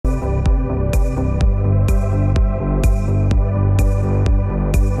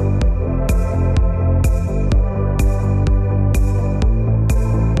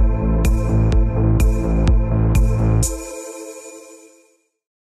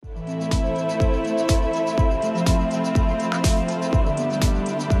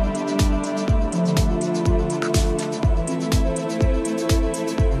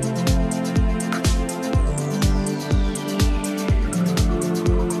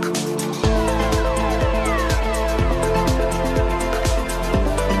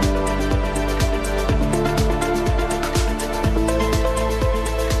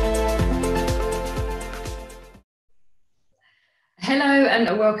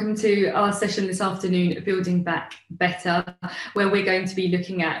welcome to our session this afternoon, Building Back Better, where we're going to be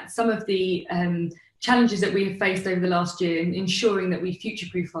looking at some of the challenges that we have faced over the last year and ensuring that we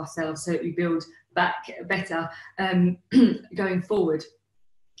future-proof ourselves so that we build back better going forward.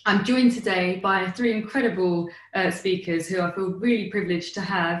 I'm joined today by three incredible speakers who I feel really privileged to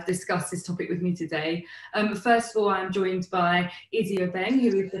have discuss this topic with me today. First of all, I'm joined by Izzy Obeng,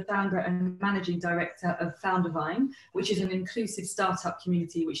 who is the founder and managing director of Foundervine, which is an inclusive startup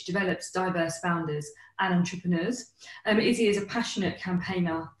community which develops diverse founders and entrepreneurs. Izzy is a passionate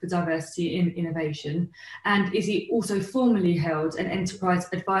campaigner for diversity in innovation, and Izzy also formerly held an enterprise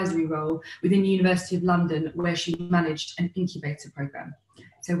advisory role within the University of London, where she managed an incubator programme.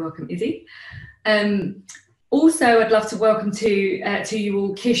 So welcome, Izzy. Also, I'd love to welcome to you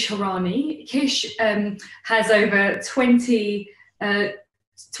all Kish Horani. Kish has over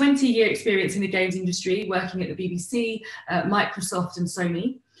 20-year experience in the games industry, working at the BBC, Microsoft and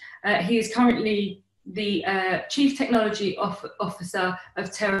Sony. He is currently the Chief Technology Officer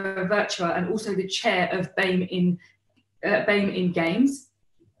of Terra Virtua and also the chair of BAME in Games,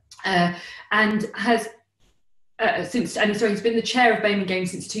 and has he's been the chair of BAME Games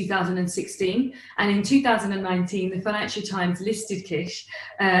since 2016, and in 2019 the Financial Times listed Kish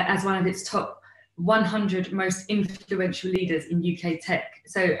as one of its top 100 most influential leaders in UK tech.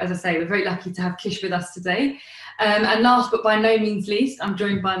 So as I say, we're very lucky to have Kish with us today. And last but by no means least, I'm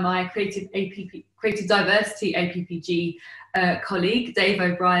joined by my Creative Diversity APPG colleague, Dave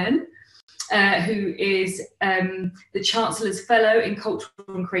O'Brien, who is the Chancellor's Fellow in Cultural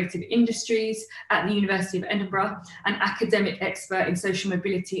and Creative Industries at the University of Edinburgh, an academic expert in social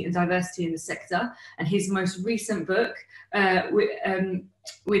mobility and diversity in the sector. And his most recent book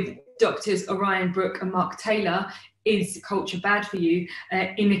with Doctors Orion Brooke and Mark Taylor is Culture Bad for You?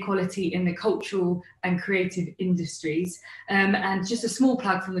 Inequality in the Cultural and Creative Industries. And just a small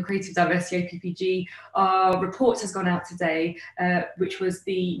plug from the Creative Diversity APPG, our report has gone out today, which was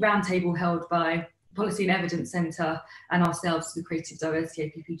the roundtable held by Policy and Evidence Centre and ourselves, the Creative Diversity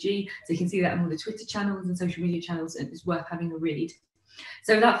APPG. So you can see that on all the Twitter channels and social media channels, and it's worth having a read.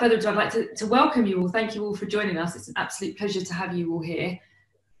 So without further ado, I'd like to welcome you all. Thank you all for joining us. It's an absolute pleasure to have you all here.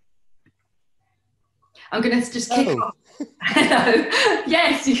 I'm going to just kick off. Hello.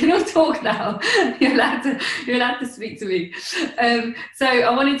 Yes, you can all talk now. You're allowed to speak to me. So I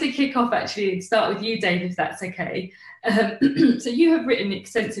wanted to kick off actually and start with you, Dave, if that's okay. So you have written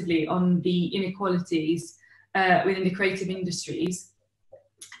extensively on the inequalities within the creative industries.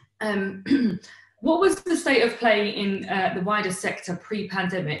 What was the state of play in the wider sector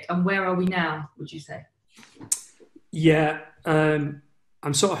pre-pandemic, and where are we now, would you say? Yeah.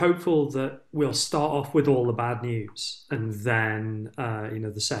 I'm sort of hopeful that we'll start off with all the bad news, and then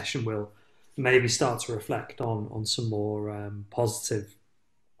the session will maybe start to reflect on some more positive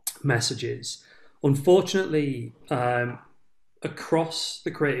messages. Unfortunately, across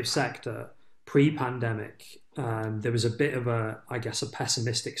the creative sector pre-pandemic, there was a bit of a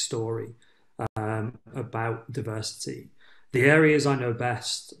pessimistic story about diversity. The areas I know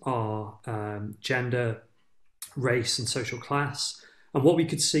best are gender, race, and social class. And what we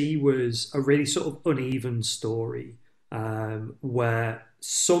could see was a really sort of uneven story where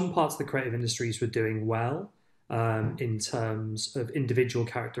some parts of the creative industries were doing well in terms of individual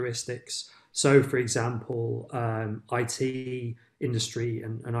characteristics. So, for example, IT industry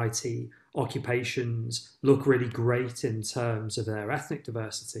and IT occupations look really great in terms of their ethnic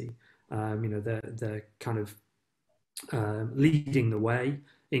diversity. They're kind of leading the way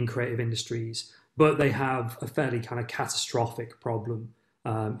in creative industries, but they have a fairly kind of catastrophic problem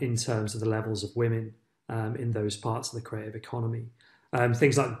in terms of the levels of women in those parts of the creative economy.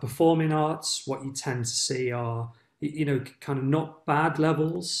 Things like performing arts, what you tend to see are, kind of not bad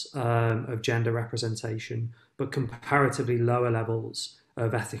levels of gender representation, but comparatively lower levels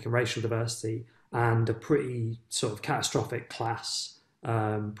of ethnic and racial diversity, and a pretty sort of catastrophic class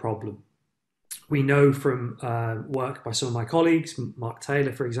problem. We know from work by some of my colleagues, Mark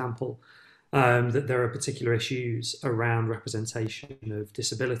Taylor, for example, that there are particular issues around representation of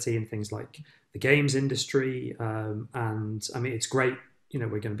disability in things like the games industry. And I mean, it's great, we're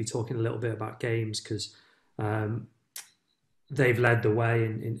going to be talking a little bit about games because they've led the way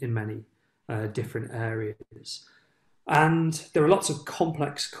in many different areas. And there are lots of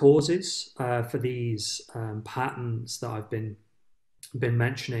complex causes for these patterns that I've been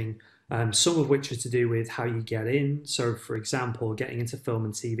mentioning. Some of which are to do with how you get in. So, for example, getting into film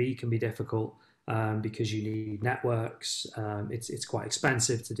and TV can be difficult because you need networks. It's quite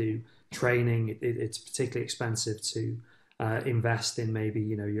expensive to do training. It's particularly expensive to invest in maybe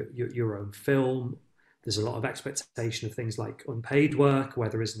your own film There's a lot of expectation of things like unpaid work,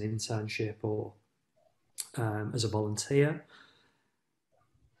 whether as an internship or as a volunteer.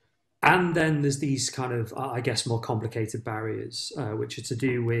 And then there's these kind of, I guess, more complicated barriers, which are to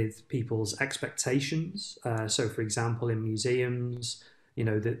do with people's expectations. So, for example, in museums,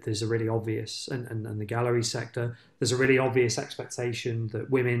 that there's a really obvious, and the gallery sector, there's a really obvious expectation that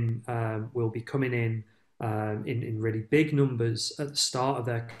women will be coming in really big numbers at the start of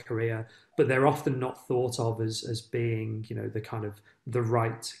their career, but they're often not thought of as being, the kind of the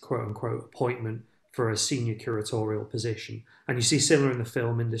right quote unquote appointment for a senior curatorial position. And you see similar in the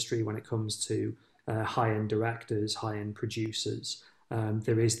film industry when it comes to high-end directors, high-end producers.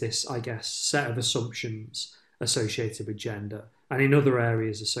 There is this, I guess, set of assumptions associated with gender, and in other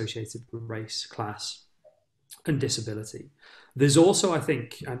areas associated with race, class, and disability. There's also, I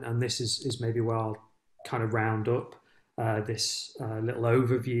think, and this is maybe where I'll kind of round up this little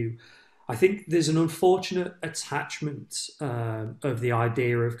overview. I think there's an unfortunate attachment of the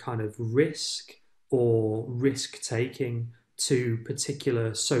idea of kind of risk or risk taking to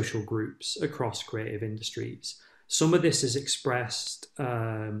particular social groups across creative industries. Some of this is expressed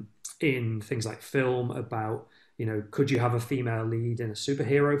in things like film about, could you have a female lead in a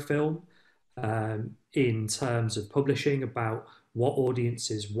superhero film? In terms of publishing, about what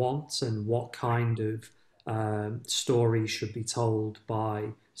audiences want and what kind of stories should be told by,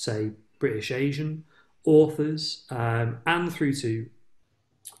 say, British Asian authors, and through to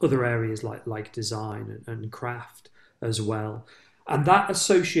other areas like design and craft as well. And that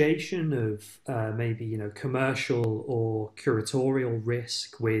association of maybe commercial or curatorial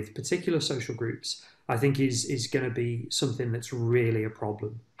risk with particular social groups, I think is going to be something that's really a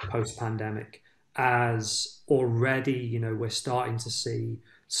problem post-pandemic, as already we're starting to see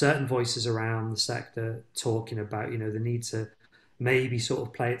certain voices around the sector talking about the need to maybe sort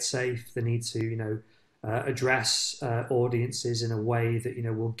of play it safe, the need to address audiences in a way that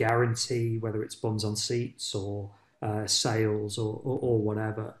will guarantee whether it's bums on seats or sales or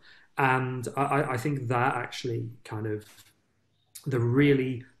whatever. And I think that actually kind of the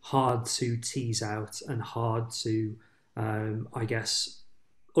really hard to tease out and hard to I guess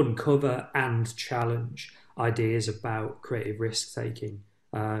uncover and challenge ideas about creative risk taking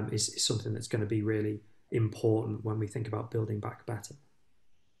is something that's going to be really important when we think about building back better.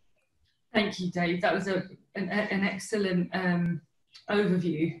 Thank you, Dave. That was an excellent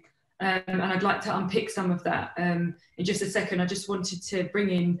overview. And I'd like to unpick some of that in just a second. I just wanted to bring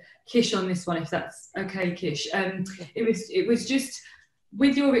in Kish on this one, if that's okay, Kish. It was just,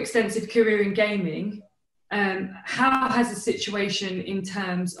 with your extensive career in gaming, how has the situation in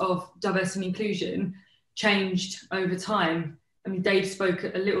terms of diversity and inclusion changed over time? I mean, Dave spoke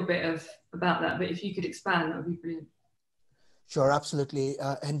a little bit about that, but if you could expand, that would be brilliant. Sure, absolutely.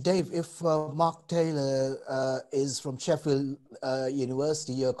 And Dave, if Mark Taylor is from Sheffield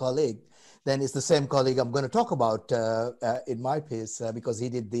University, your colleague, then it's the same colleague I'm going to talk about in my piece because he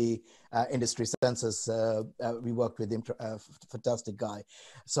did the industry census. We worked with him, fantastic guy.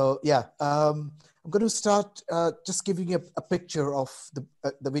 So yeah, I'm going to start just giving you a picture of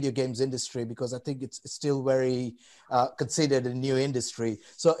the video games industry, because I think it's still very considered a new industry.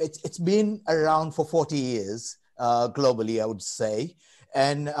 So it's been around for 40 years. Globally, I would say,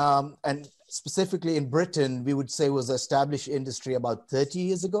 and specifically in Britain, we would say was an established industry about 30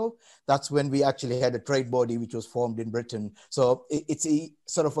 years ago. That's when we actually had a trade body which was formed in Britain. So it's a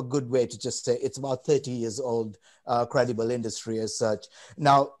sort of a good way to just say it's about 30 years old, credible industry as such.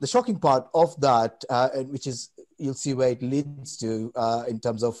 Now, the shocking part of that, which is you'll see where it leads to in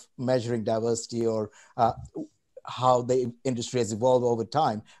terms of measuring diversity or how the industry has evolved over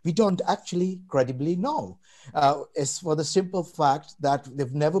time, we don't actually credibly know. It's for the simple fact that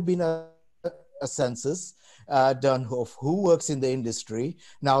there've never been a census done of who works in the industry.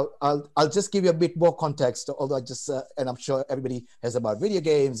 Now, I'll just give you a bit more context, although and I'm sure everybody has about video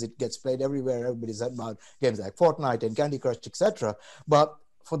games. It gets played everywhere. Everybody's about games like Fortnite and Candy Crush, etc. But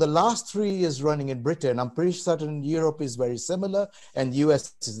for the last 3 years running in Britain, I'm pretty certain Europe is very similar and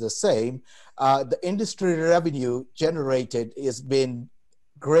US is the same. The industry revenue generated has been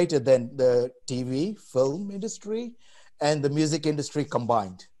greater than the TV, film industry, and the music industry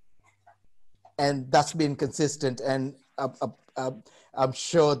combined. And that's been consistent, and I'm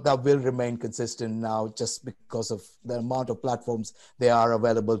sure that will remain consistent now just because of the amount of platforms they are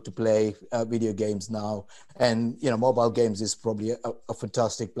available to play video games now. And, mobile games is probably a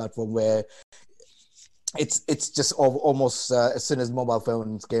fantastic platform where it's just almost as soon as mobile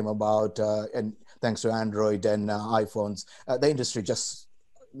phones came about, and thanks to Android and iPhones, the industry just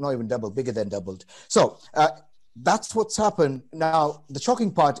not even doubled, bigger than doubled. So that's what's happened. Now, the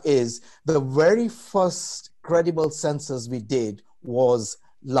shocking part is the very first credible census we did was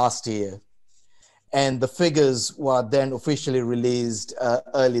last year. And the figures were then officially released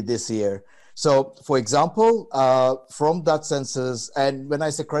early this year. So, for example, from that census, and when I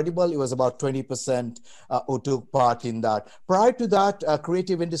say credible, it was about 20% who took part in that. Prior to that,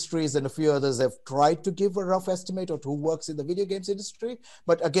 creative industries and a few others have tried to give a rough estimate of who works in the video games industry.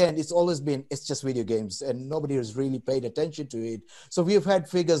 But again, it's always been, it's just video games, and nobody has really paid attention to it. So we've had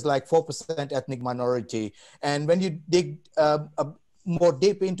figures like 4% ethnic minority. And when you dig more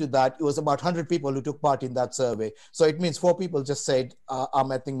deep into that, it was about 100 people who took part in that survey. So it means 4 people just said,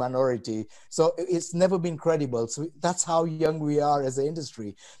 I'm ethnic minority. So it's never been credible. So that's how young we are as an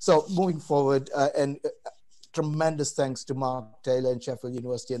industry. So moving forward, and tremendous thanks to Mark Taylor and Sheffield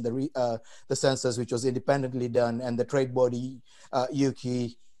University and the census, which was independently done, and the trade body,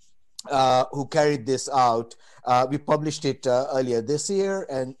 UK, who carried this out. We published it earlier this year,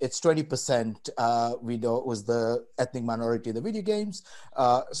 and it's 20% we know was the ethnic minority in the video games.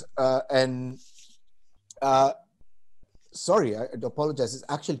 Sorry, I apologize, it's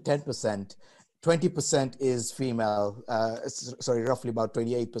actually 10%. 20% is female, sorry, roughly about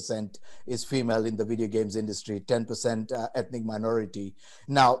 28% is female in the video games industry, 10% ethnic minority.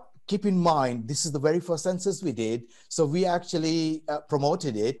 Now, keep in mind, this is the very first census we did, so we actually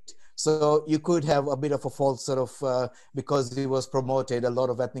promoted it. So you could have a bit of a false sort of, because it was promoted, a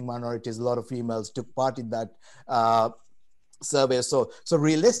lot of ethnic minorities, a lot of females took part in that survey. So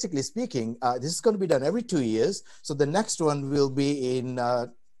realistically speaking, this is going to be done every 2 years. So the next one will be in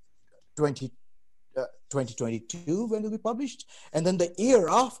 2022 when it will be published. And then the year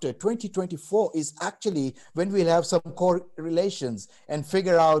after, 2024, is actually when we'll have some correlations and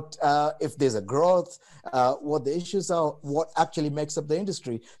figure out if there's a growth, what the issues are, what actually makes up the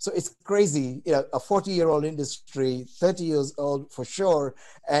industry. So it's crazy, you know, a 40-year-old industry, 30 years old for sure,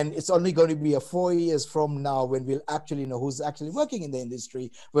 and it's only going to be 4 years from now when we'll actually know who's actually working in the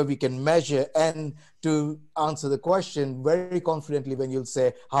industry, where we can measure. And to answer the question very confidently, when you'll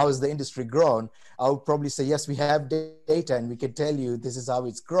say, how has the industry grown? I would probably say, yes, we have data and we can tell you this is how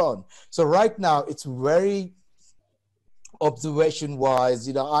it's grown. So right now it's very observation wise.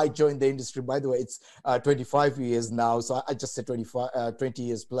 You know, I joined the industry, by the way, it's 25 years now. So I just said 20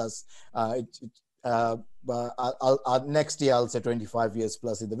 years plus. Next year I'll say 25 years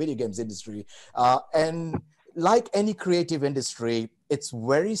plus in the video games industry. And like any creative industry, it's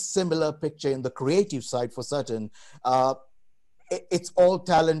very similar picture in the creative side for certain. It's all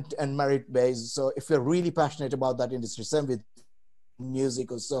talent and merit based. So if you're really passionate about that industry, same with music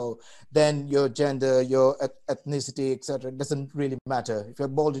or so, then your gender, your ethnicity, etc., doesn't really matter. If you're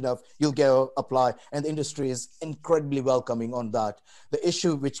bold enough, you'll go apply, and the industry is incredibly welcoming on that. The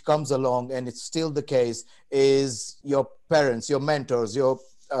issue which comes along, and it's still the case, is your parents, your mentors, your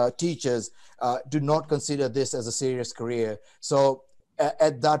teachers do not consider this as a serious career. So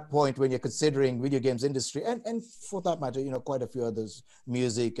at that point, when you're considering video games industry, and for that matter, you know, quite a few others,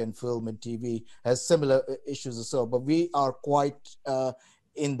 music and film and TV has similar issues or so, but we are quite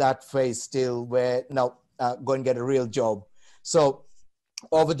in that phase still, where now go and get a real job. So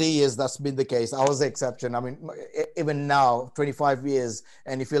over the years, that's been the case. I was the exception. I mean, even now, 25 years,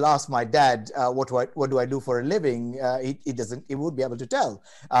 and if you'll ask my dad, what do I do for a living? He would be able to tell.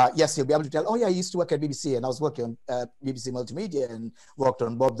 Yes, he'll be able to tell, oh yeah, I used to work at BBC, and I was working on BBC Multimedia and worked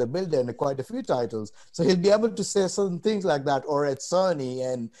on Bob the Builder and quite a few titles. So he'll be able to say certain things like that, or at Sony.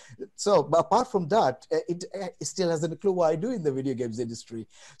 And so, but apart from that, it still hasn't a clue what I do in the video games industry.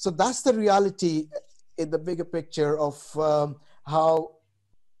 So that's the reality in the bigger picture of how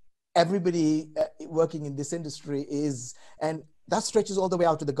everybody working in this industry is, and that stretches all the way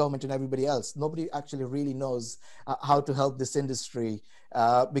out to the government and everybody else. Nobody actually really knows how to help this industry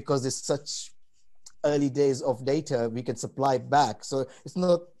because it's such early days of data we can supply back. So it's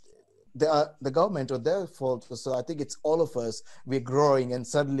not the government or their fault. So I think it's all of us. We're growing, and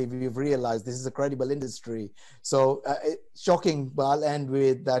suddenly we've realized this is a credible industry. So shocking, but I'll end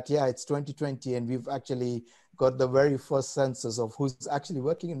with that. Yeah, it's 2020, and we've actually got the very first census of who's actually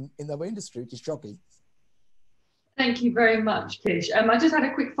working in our industry, which is shocking. Thank you very much, Kish. I just had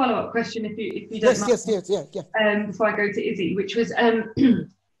a quick follow-up question, if you don't mind. Yes. Before I go to Izzy, which was,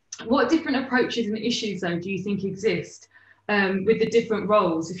 what different approaches and issues, though, do you think exist with the different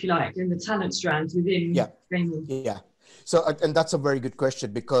roles, if you like, in the talent strands within gaming? Yeah. So, and that's a very good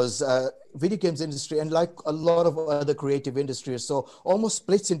question, because video games industry, and like a lot of other creative industries, so almost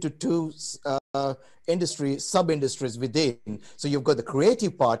splits into two industry sub-industries within. So you've got the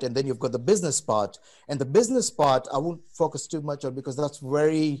creative part, and then you've got the business part. And the business part, I won't focus too much on because that's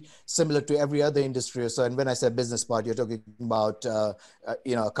very similar to every other industry. So, and when I say business part, you're talking about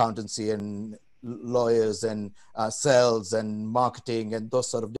accountancy and lawyers and sales and marketing and those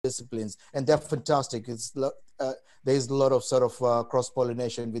sort of disciplines, and they're fantastic. There's a lot of sort of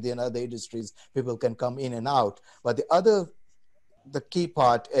cross-pollination within other industries. People can come in and out, but the key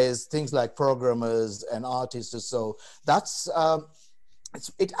part is things like programmers and artists or so. That's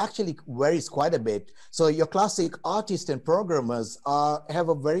it actually varies quite a bit. So your classic artists and programmers have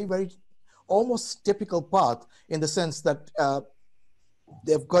a very, very almost typical path in the sense that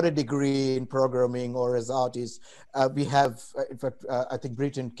they've got a degree in programming, or as artists. We have, in fact, I think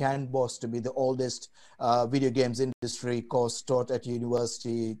Britain can boast to be the oldest video games industry course taught at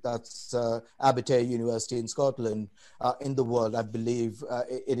university. That's Abertay University in Scotland, in the world. I believe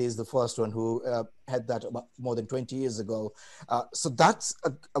it is the first one who had that about more than 20 years ago. So that's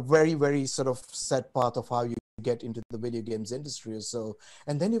a very, very sort of set path of how you get into the video games industry or so.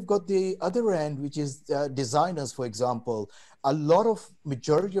 And then you've got the other end, which is designers, for example. A lot of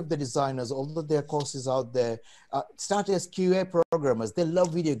majority of the designers, although there are courses out there, start as QA programmers. They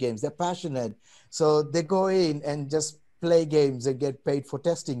love video games, they're passionate. So they go in and just play games and get paid for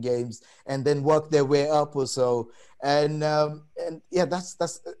testing games and then work their way up or so. And yeah, that's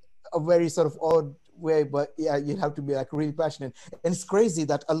a very sort of odd way, but yeah, you have to be like really passionate. And it's crazy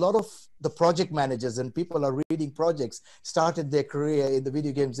that a lot of the project managers and people are reading projects started their career in the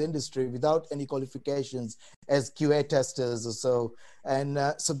video games industry without any qualifications as QA testers or so. And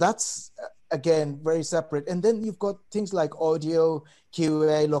so that's again very separate. And then you've got things like audio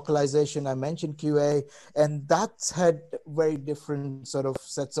QA, localization. I mentioned QA, and that's had very different sort of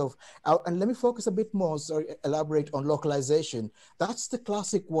sets of and let me focus a bit more, elaborate on localization. That's the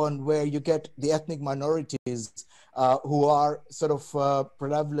classic one where you get the ethnic minorities who are sort of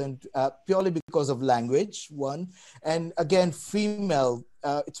prevalent purely because of language, one. And again, female,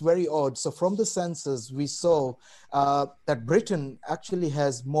 it's very odd. So from the census, we saw that Britain actually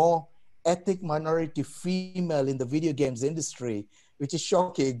has more ethnic minority female in the video games industry, which is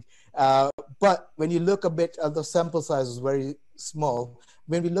shocking. But when you look a bit, the sample size was very small.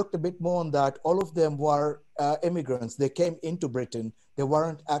 When we looked a bit more on that, all of them were immigrants. They came into Britain. They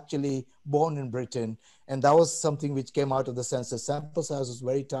weren't actually born in Britain. And that was something which came out of the census. Sample size was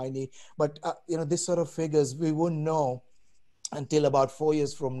very tiny. But this sort of figures, we wouldn't know until about 4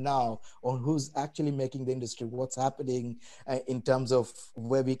 years from now on who's actually making the industry, what's happening in terms of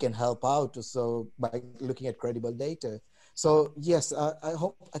where we can help out. So by looking at credible data. So yes,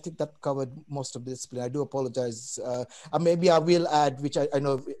 I think that covered most of the discipline. I do apologize. Maybe I will add, which I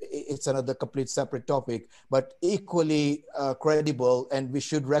know it's another complete separate topic, but equally credible, and we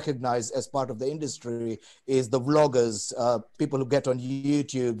should recognize as part of the industry, is the vloggers, people who get on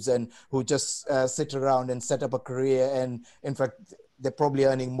YouTubes and who just sit around and set up a career. And in fact, they're probably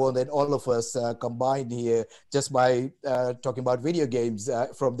earning more than all of us combined here just by talking about video games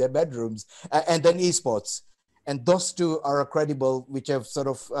from their bedrooms, and then esports. And those two are credible, which have sort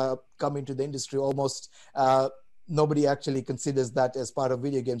of come into the industry almost. Nobody actually considers that as part of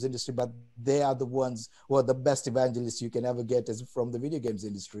video games industry, but they are the ones who are the best evangelists you can ever get from the video games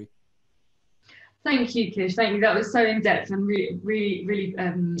industry. Thank you, Kish. Thank you. That was so in depth and really, really, really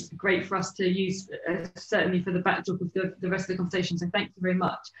great for us to use, certainly for the backdrop of the rest of the conversation. So thank you very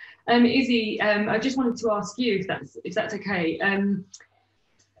much. Izzy, I just wanted to ask you if that's okay.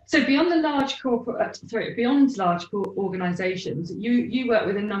 So beyond large organisations, you work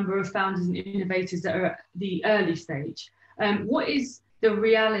with a number of founders and innovators that are at the early stage. What is the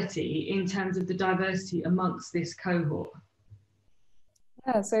reality in terms of the diversity amongst this cohort?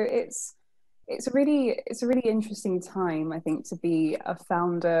 Yeah, so it's a really interesting time, I think, to be a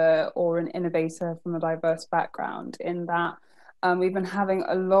founder or an innovator from a diverse background, in that we've been having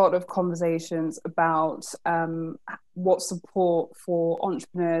a lot of conversations about what support for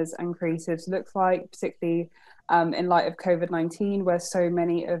entrepreneurs and creatives looks like, particularly in light of COVID-19, where so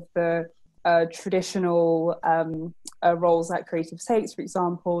many of the traditional roles that creatives takes, for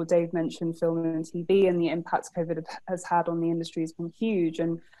example, Dave mentioned film and TV, and the impact COVID has had on the industry has been huge.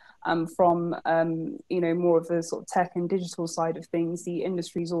 And from more of the sort of tech and digital side of things, the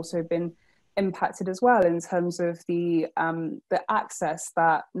industry's also been impacted as well in terms of the access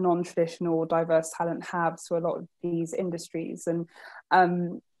that non-traditional diverse talent have to a lot of these industries.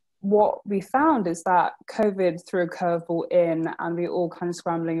 And what we found is that COVID threw a curveball in, and we're all kind of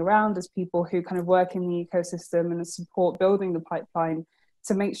scrambling around as people who kind of work in the ecosystem and support building the pipeline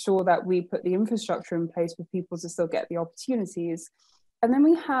to make sure that we put the infrastructure in place for people to still get the opportunities. And then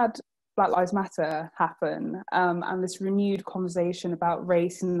we had Black Lives Matter happen, and this renewed conversation about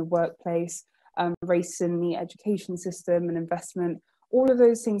race in the workplace, race in the education system and investment, all of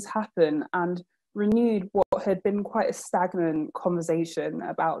those things happen and renewed what had been quite a stagnant conversation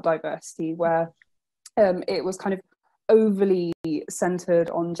about diversity, where it was kind of overly centered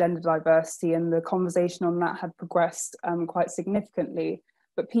on gender diversity, and the conversation on that had progressed quite significantly.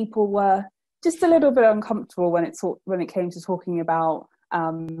 But people were just a little bit uncomfortable when it came to talking about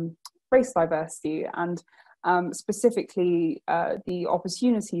race diversity and specifically the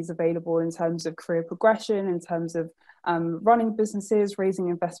opportunities available in terms of career progression, in terms of running businesses, raising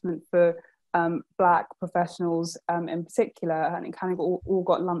investment for Black professionals in particular. And it kind of all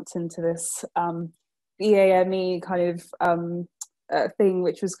got lumped into this EAME kind of thing,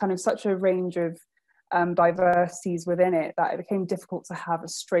 which was kind of such a range of diversities within it that it became difficult to have a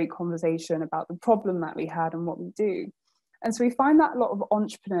straight conversation about the problem that we had and what we do. And so we find that a lot of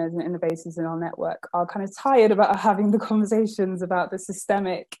entrepreneurs and innovators in our network are kind of tired about having the conversations about the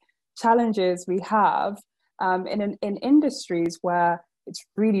systemic challenges we have in industries where it's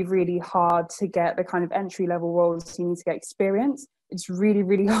really, really hard to get the kind of entry-level roles you need to get experience. It's really,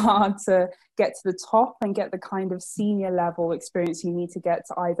 really hard to get to the top and get the kind of senior level experience you need to get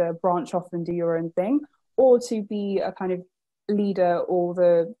to either branch off and do your own thing, or to be a kind of leader or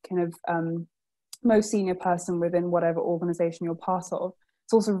the kind of most senior person within whatever organization you're part of.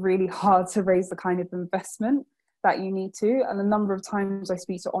 It's also really hard to raise the kind of investment that you need to. And the number of times I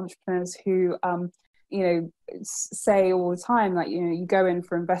speak to entrepreneurs who, say all the time that, you go in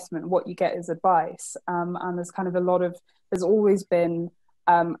for investment, what you get is advice. And there's kind of there's always been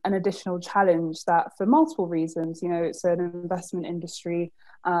an additional challenge that for multiple reasons, it's an investment industry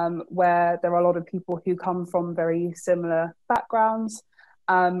where there are a lot of people who come from very similar backgrounds.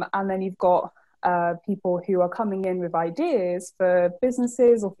 And then you've got people who are coming in with ideas for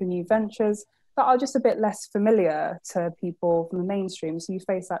businesses or for new ventures that are just a bit less familiar to people from the mainstream. So you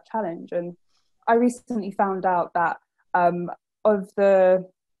face that challenge. And I recently found out that of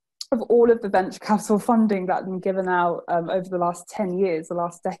all of the venture capital funding that has been given out over the last 10 years, the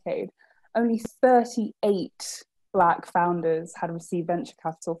last decade, only 38 Black founders had received venture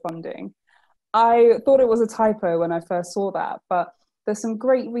capital funding. I thought it was a typo when I first saw that, but there's some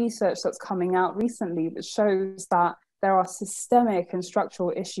great research that's coming out recently that shows that there are systemic and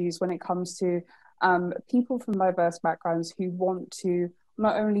structural issues when it comes to people from diverse backgrounds who want to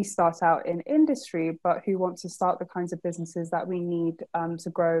not only start out in industry, but who want to start the kinds of businesses that we need to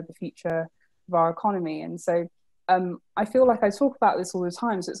grow the future of our economy. And so I feel like I talk about this all the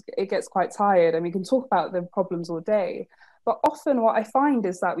time, so it gets quite tired, and we can talk about the problems all day. But often what I find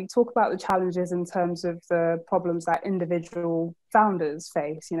is that we talk about the challenges in terms of the problems that individual founders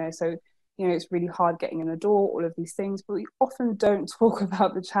face, so, it's really hard getting in the door, all of these things, but we often don't talk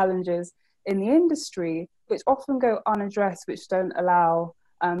about the challenges in the industry, which often go unaddressed, which don't allow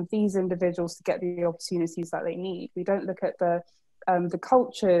these individuals to get the opportunities that they need. We don't look at the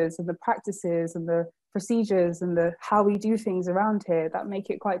cultures and the practices and the procedures and the how we do things around here that make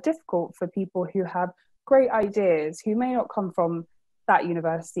it quite difficult for people who have great ideas, who may not come from that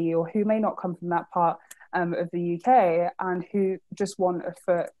university or who may not come from that part of the UK, and who just want a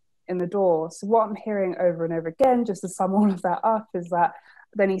foot in the door. So what I'm hearing over and over again, just to sum all of that up, is that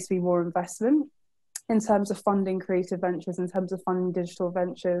there needs to be more investment in terms of funding creative ventures, in terms of funding digital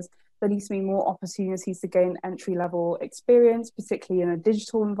ventures. There needs to be more opportunities to gain entry-level experience, particularly in a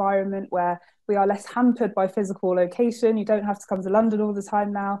digital environment where we are less hampered by physical location. You don't have to come to London all the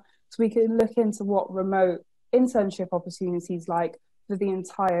time now. So we can look into what remote internship opportunities like for the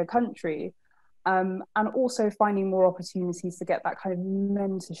entire country. And also finding more opportunities to get that kind of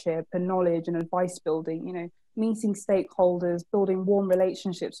mentorship and knowledge and advice building, meeting stakeholders, building warm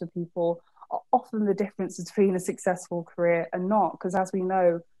relationships with people are often the difference between a successful career and not, because as we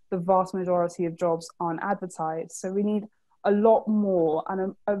know, the vast majority of jobs aren't advertised. So we need a lot more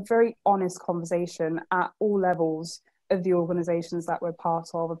and a very honest conversation at all levels of the organizations that we're part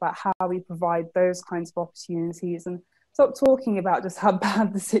of about how we provide those kinds of opportunities, and stop talking about just how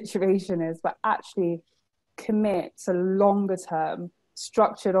bad the situation is, but actually commit to longer term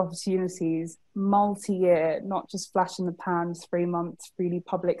structured opportunities, multi-year, not just flash in the pan, 3 months, really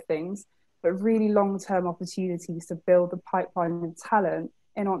public things, but really long-term opportunities to build the pipeline of talent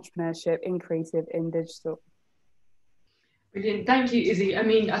in entrepreneurship, in creative, in digital. Brilliant, thank you, Izzy. I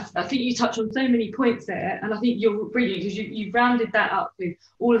mean, I think you touched on so many points there, and I think you're brilliant because you've rounded that up with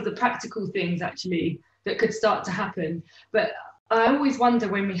all of the practical things actually that could start to happen. But I always wonder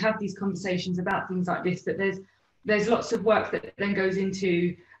when we have these conversations about things like this, that there's lots of work that then goes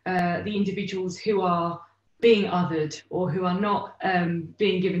into the individuals who are being othered or who are not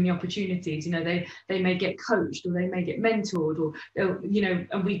being given the opportunities. You know, they may get coached or they may get mentored, or you know,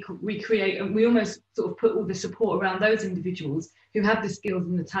 and we create, and we almost sort of put all the support around those individuals who have the skills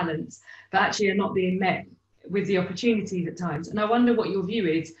and the talents, but actually are not being met with the opportunities at times. And I wonder what your view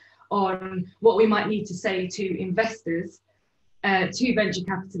is on what we might need to say to investors, to venture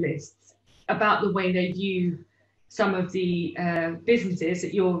capitalists, about the way they view some of the businesses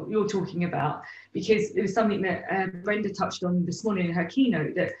that you're talking about, because it was something that Brenda touched on this morning in her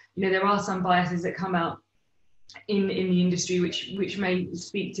keynote, that, you know, there are some biases that come out in the industry which may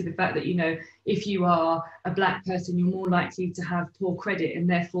speak to the fact that, you know, if you are a black person, you're more likely to have poor credit, and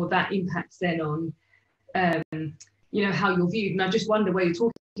therefore that impacts then on you know, how you're viewed. And I just wonder, where you're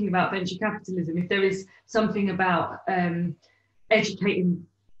talking about venture capitalism, if there is something about educating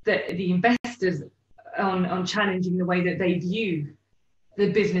the investors on challenging the way that they view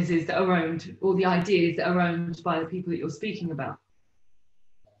the businesses that are owned, or the ideas that are owned by the people that you're speaking about.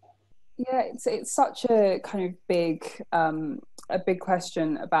 Yeah, it's such a kind of big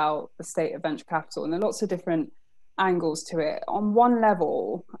question about the state of venture capital, and there are lots of different angles to it. On one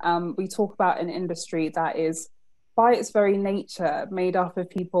level, we talk about an industry that is, by its very nature, made up of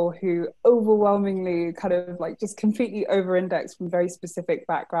people who overwhelmingly kind of like just completely over-index from very specific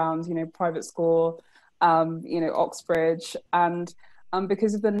backgrounds, you know, private school, you know, Oxbridge, and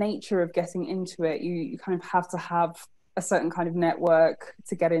because of the nature of getting into it, you kind of have to have a certain kind of network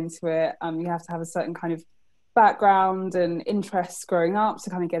to get into it. You have to have a certain kind of background and interests growing up to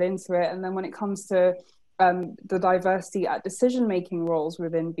kind of get into it. And then when it comes to the diversity at decision-making roles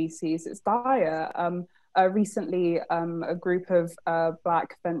within VCs, it's dire. Recently, a group of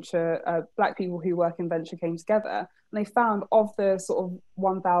black people who work in venture came together, and they found, of the sort of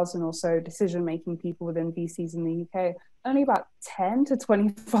 1,000 or so decision-making people within VCs in the UK, only about 10 to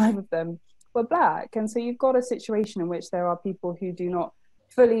 25 of them were black. And so you've got a situation in which there are people who do not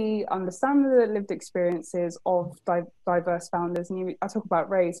fully understand the lived experiences of diverse founders. And I talk about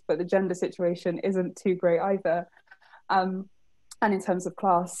race, but the gender situation isn't too great either, and in terms of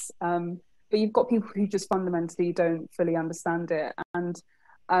class. But you've got people who just fundamentally don't fully understand it. And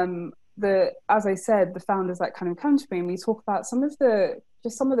as I said, the founders that kind of come to me, and we talk about some of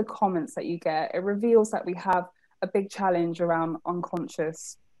the comments that you get, it reveals that we have a big challenge around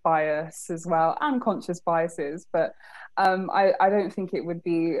unconscious bias as well, and conscious biases. But I don't think it would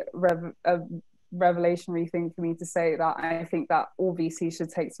be a revelationary thing for me to say that I think that all VCs should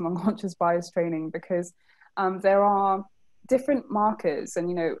take some unconscious bias training, because there are different markers, and,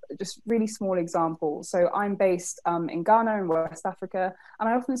 you know, just really small examples. So I'm based in Ghana in West Africa, and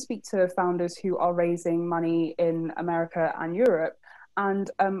I often speak to founders who are raising money in America and Europe.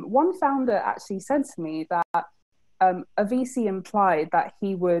 And one founder actually said to me that a VC implied that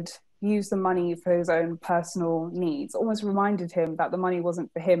he would use the money for his own personal needs, almost reminded him that the money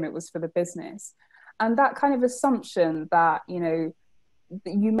wasn't for him, it was for the business. And that kind of assumption that, you know,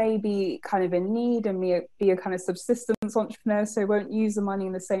 you may be kind of in need and be a kind of subsistence entrepreneur, so won't use the money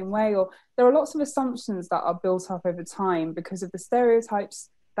in the same way. Or there are lots of assumptions that are built up over time because of the stereotypes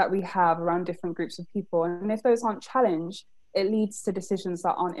that we have around different groups of people. And if those aren't challenged, it leads to decisions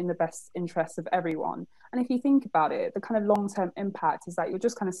that aren't in the best interest of everyone. And if you think about it, the kind of long-term impact is that you're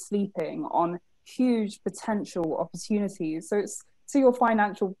just kind of sleeping on huge potential opportunities. So it's to your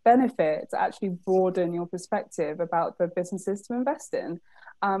financial benefit to actually broaden your perspective about the businesses to invest in.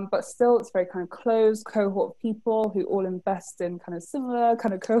 But still, it's very kind of closed cohort of people who all invest in kind of similar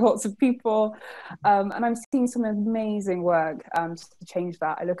kind of cohorts of people. And I'm seeing some amazing work to change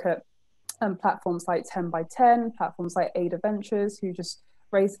that. I look at platforms like 10 by 10, platforms like Ada Ventures, who just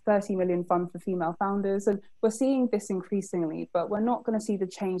raised 30 million fund for female founders. And we're seeing this increasingly, but we're not going to see the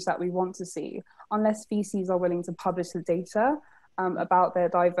change that we want to see unless VCs are willing to publish the data about their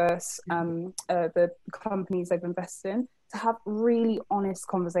diverse, the companies they've invested in, to have really honest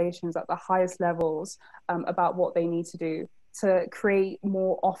conversations at the highest levels about what they need to do to create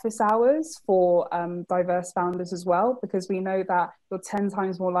more office hours for diverse founders as well, because we know that you're 10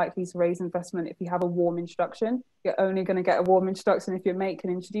 times more likely to raise investment if you have a warm introduction. You're only going to get a warm introduction if your mate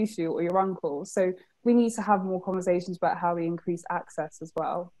can introduce you, or your uncle. So we need to have more conversations about how we increase access as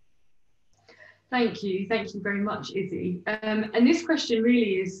well. Thank you very much, Izzy. And this question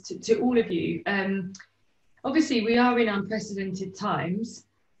really is to all of you. Obviously, we are in unprecedented times.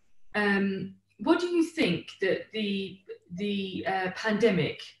 What do you think that the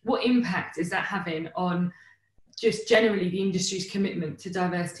pandemic, what impact is that having on just generally the industry's commitment to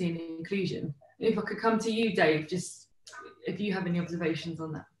diversity and inclusion? If I could come to you, Dave, just if you have any observations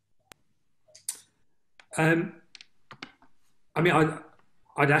on that. I mean,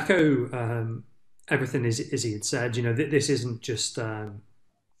 I'd echo everything as he had said. You know, this isn't just a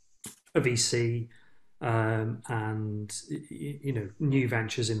VC and you know, new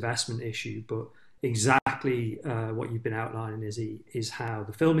ventures investment issue, but exactly what you've been outlining is how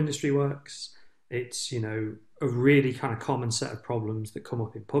the film industry works. It's, you know, a really kind of common set of problems that come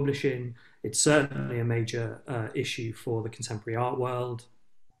up in publishing. It's certainly a major issue for the contemporary art world.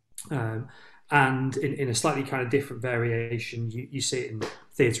 And in a slightly kind of different variation, you see it in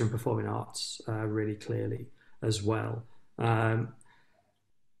theatre and performing arts really clearly as well. And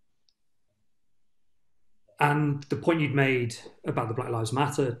the point you'd made about the Black Lives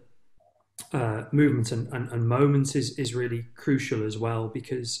Matter movement and moment is really crucial as well,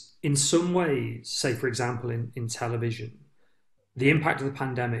 because in some ways, say for example in television, the impact of the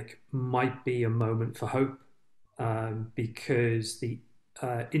pandemic might be a moment for hope, because the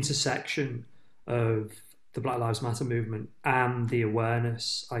intersection of the Black Lives Matter movement and the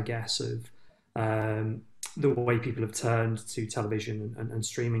awareness, I guess, of the way people have turned to television and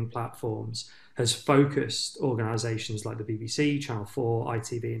streaming platforms has focused organisations like the BBC, Channel 4,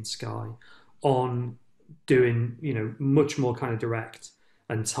 ITV and Sky on doing, you know, much more kind of direct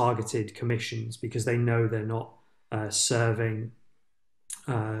and targeted commissions, because they know they're not serving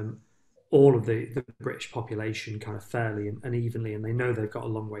all of the British population kind of fairly and evenly, and they know they've got a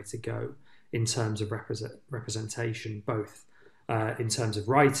long way to go in terms of representation, both in terms of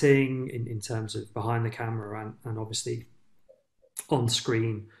writing, in terms of behind the camera, and obviously on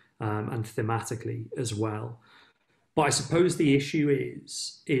screen and thematically as well. But I suppose the issue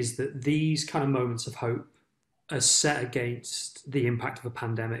is that these kind of moments of hope are set against the impact of a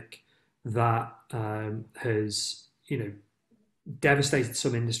pandemic that has, you know, devastated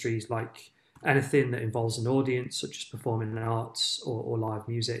some industries, like anything that involves an audience, such as performing arts or live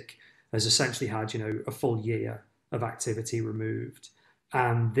music, has essentially had, you know, a full year of activity removed.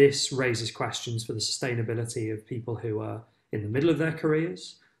 And this raises questions for the sustainability of people who are in the middle of their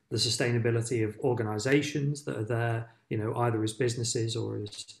careers, the sustainability of organisations that are there, you know, either as businesses or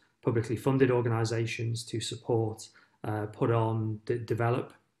as publicly funded organisations to support, put on,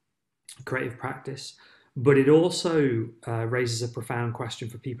 develop creative practice. But it also raises a profound question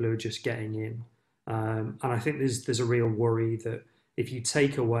for people who are just getting in. And I think there's a real worry that if you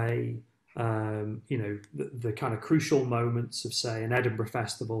take away, you know, the kind of crucial moments of, say, an Edinburgh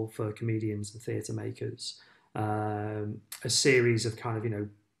Festival for comedians and theatre makers, a series of kind of, you know,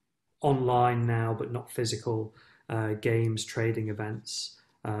 online now but not physical games, trading events,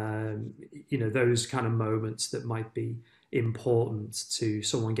 you know, those kind of moments that might be important to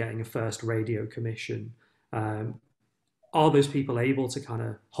someone getting a first radio commission. Are those people able to kind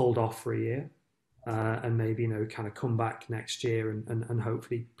of hold off for a year and maybe, you know, kind of come back next year and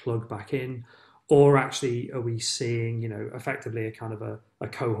hopefully plug back in? Or actually, are we seeing, you know, effectively a kind of a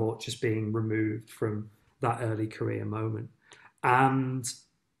cohort just being removed from that early career moment? And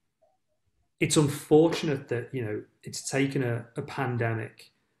it's unfortunate that, you know, it's taken a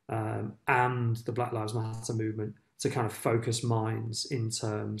pandemic and the Black Lives Matter movement to kind of focus minds in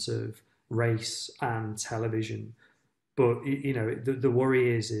terms of race and television. But, you know, the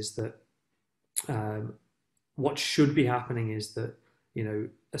worry is that what should be happening is that, you know,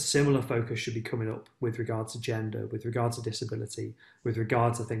 a similar focus should be coming up with regard to gender, with regard to disability, with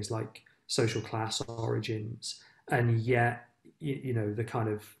regard to things like social class origins. And yet, you know, the kind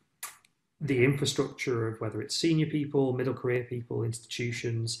of the infrastructure of whether it's senior people, middle career people,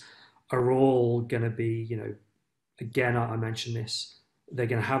 institutions are all going to be, you know, again, I mentioned this, they're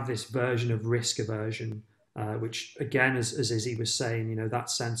going to have this version of risk aversion, which again, as Izzy was saying, you know,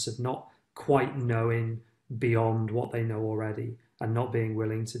 that sense of not quite knowing beyond what they know already and not being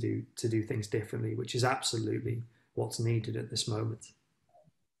willing to do things differently, which is absolutely what's needed at this moment.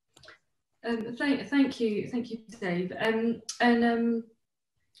 Thank you, Dave.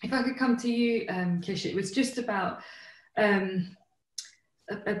 If I could come to you, Kish, it was just about if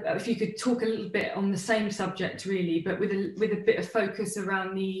you could talk a little bit on the same subject, really, but with a bit of focus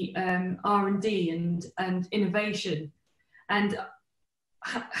around the R&D and innovation, and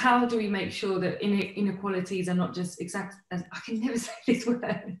how do we make sure that inequalities are not just exact? I can never say this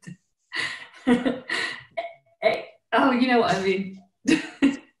word. Oh, you know what I mean.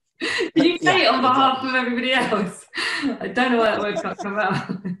 Can you say it on behalf of everybody else? I don't know why that word can't come out.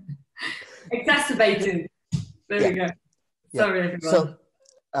 Exacerbated. There we go. Sorry, everyone. So,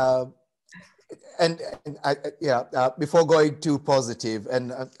 before going too positive,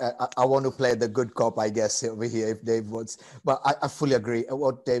 and I want to play the good cop, I guess, over here if Dave wants. But I fully agree with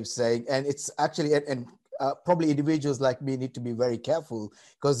what Dave's saying, and it's actually, and probably individuals like me need to be very careful,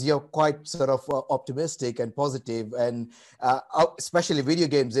 because you're quite sort of optimistic and positive, and especially video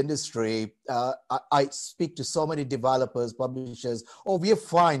games industry. I speak to so many developers, publishers. Oh, we're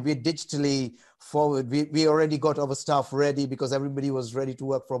fine. We're digitally forward. We already got our stuff ready because everybody was ready to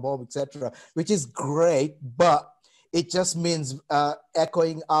work from home, etc., which is great, but it just means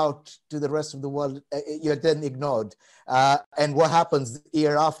echoing out to the rest of the world. You're then ignored, and what happens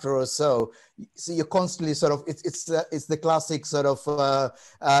year after or so? So you're constantly sort of it's the classic sort of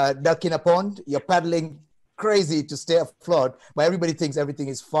duck in a pond. You're paddling crazy to stay afloat, but everybody thinks everything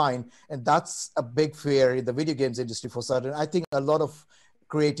is fine, and that's a big fear in the video games industry for certain. I think a lot of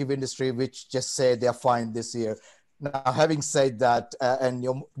creative industry which just say they're fine this year. Now, having said that, and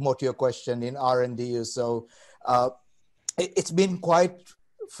more to your question in R&D or so. It's been quite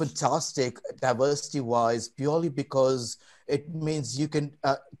fantastic diversity-wise, purely because it means you can,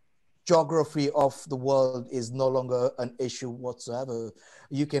 geography of the world is no longer an issue whatsoever.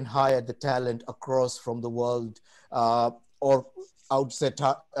 You can hire the talent across from the world, or I would say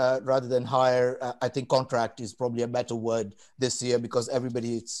rather than hire, I think contract is probably a better word this year, because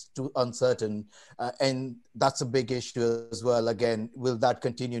everybody is too uncertain. And that's a big issue as well. Again, will that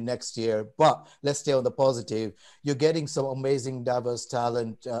continue next year? But let's stay on the positive. You're getting some amazing diverse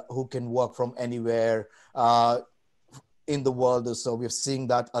talent who can work from anywhere in the world or so. We're seeing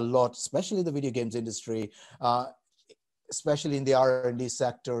that a lot, especially in the video games industry, especially in the R&D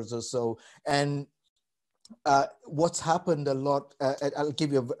sectors or so. And what's happened a lot, I'll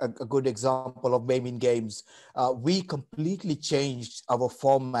give you a good example of Baymin Games. We completely changed our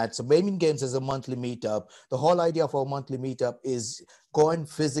format. So Baymin Games is a monthly meetup. The whole idea of our monthly meetup is go and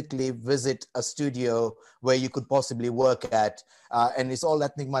physically visit a studio where you could possibly work at. And it's all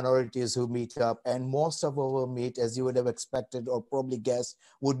ethnic minorities who meet up. And most of our meet, as you would have expected or probably guessed,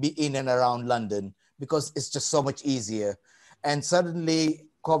 would be in and around London, because it's just so much easier. And suddenly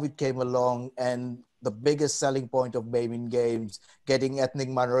COVID came along, and the biggest selling point of Baymin Games, getting ethnic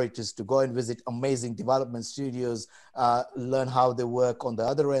minorities to go and visit amazing development studios, learn how they work on the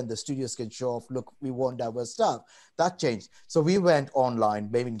other end. The studios can show off, look, we want diverse staff. That changed. So we went online,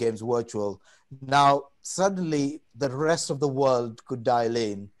 Baymin Games virtual. Now, suddenly the rest of the world could dial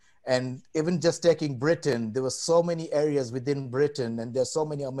in. And even just taking Britain, there were so many areas within Britain, and there's so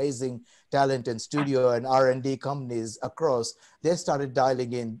many amazing talent and studio and R&D companies across. They started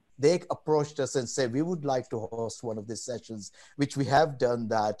dialing in. They approached us and said, we would like to host one of these sessions, which we have done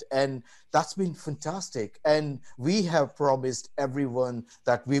that. And that's been fantastic. And we have promised everyone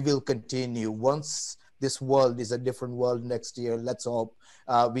that we will continue once this world is a different world next year. Let's hope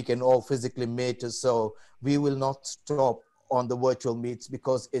we can all physically meet. So we will not stop on the virtual meets,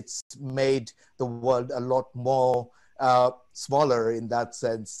 because it's made the world a lot more smaller in that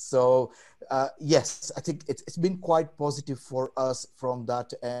sense. So yes, I think it's been quite positive for us from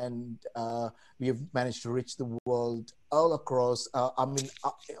that, and we have managed to reach the world all across. I mean,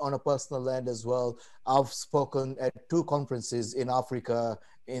 on a personal end as well, I've spoken at 2 conferences in Africa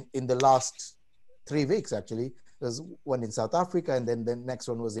in the last 3 weeks, actually. There's one in South Africa, and then the next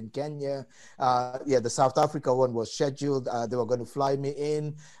one was in Kenya. Yeah, the South Africa one was scheduled. They were going to fly me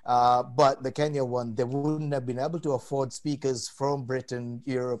in, but the Kenya one, they wouldn't have been able to afford speakers from Britain,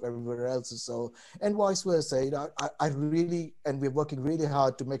 Europe, everywhere else. So, and vice versa. You know, I really, and we're working really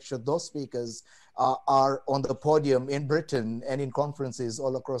hard to make sure those speakers are on the podium in Britain and in conferences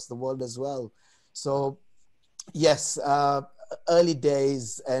all across the world as well. So, yes, early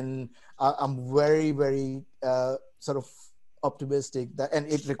days, and I'm very, very sort of optimistic that,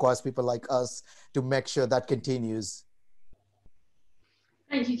 and it requires people like us to make sure that continues.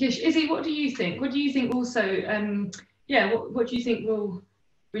 Thank you, Kish. Izzy, what do you think? What do you think also, yeah, what do you think will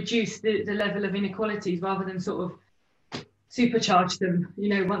reduce the level of inequalities rather than sort of supercharge them, you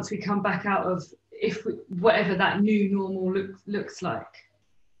know, once we come back out of whatever that new normal looks like?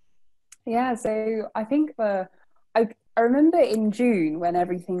 Yeah, so I think I remember in June when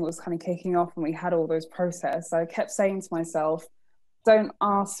everything was kind of kicking off and we had all those protests, I kept saying to myself, don't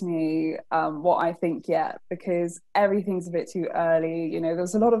ask me what I think yet, because everything's a bit too early. You know,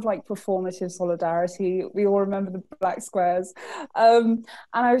 there's a lot of like performative solidarity. We all remember the black squares. And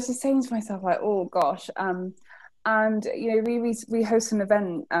I was just saying to myself, like, oh gosh. And, you know, we hosted an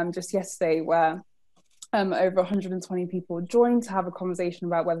event just yesterday where over 120 people joined to have a conversation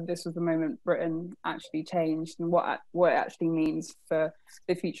about whether this was the moment Britain actually changed and what it actually means for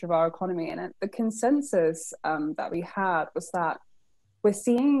the future of our economy. And the consensus that we had was that we're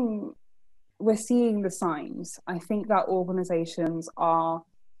seeing the signs. I think that organizations are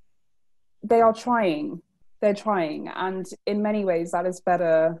trying, and in many ways that is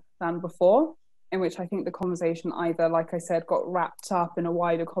better than before. in which I think the conversation either, like I said, got wrapped up in a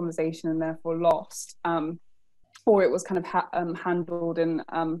wider conversation and therefore lost, or it was kind of handled in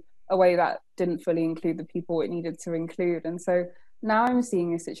a way that didn't fully include the people it needed to include. And so now I'm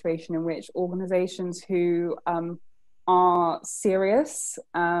seeing a situation in which organizations who are serious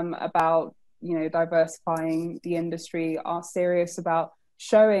about, you know, diversifying the industry, are serious about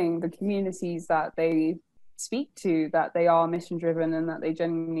showing the communities that they speak to that they are mission driven and that they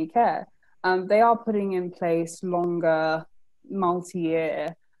genuinely care. They are putting in place longer,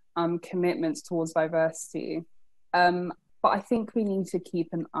 multi-year commitments towards diversity. But I think we need to keep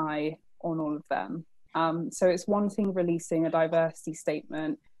an eye on all of them. So it's one thing releasing a diversity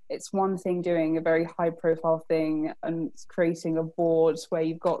statement. It's one thing doing a very high profile thing and creating a board where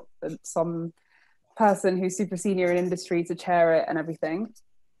you've got some person who's super senior in industry to chair it and everything.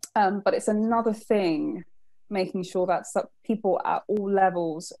 But it's another thing making sure that people at all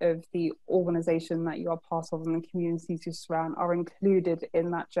levels of the organization that you are part of and the communities you surround are included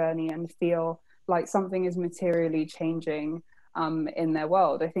in that journey and feel like something is materially changing in their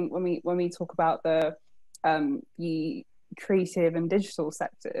world. I think when we talk about the creative and digital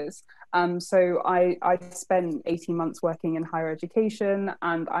sectors, so I spent 18 months working in higher education,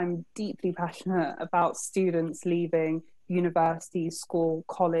 and I'm deeply passionate about students leaving university, school,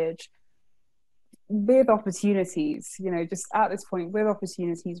 college with opportunities, you know, just at this point with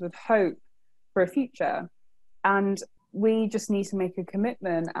opportunities, with hope for a future. And we just need to make a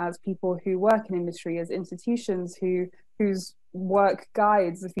commitment as people who work in industry, as institutions whose work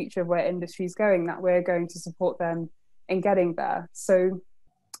guides the future of where industry is going, that we're going to support them in getting there. So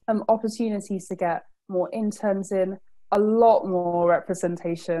opportunities to get more interns in, a lot more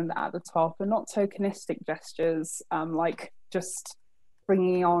representation at the top, and not tokenistic gestures like just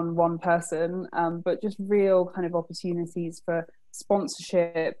bringing on one person, but just real kind of opportunities for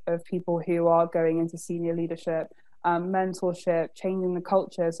sponsorship of people who are going into senior leadership, mentorship, changing the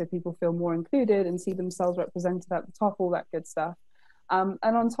culture so people feel more included and see themselves represented at the top, all that good stuff. And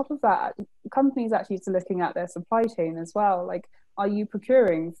on top of that, companies actually are looking at their supply chain as well. Like, are you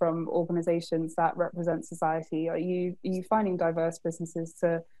procuring from organizations that represent society? Are you finding diverse businesses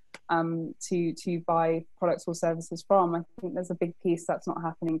to buy products or services from? I think there's a big piece that's not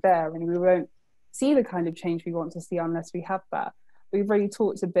happening there, and we won't see the kind of change we want to see unless we have that. We've already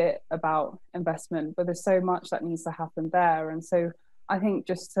talked a bit about investment, but there's so much that needs to happen there. And so I think,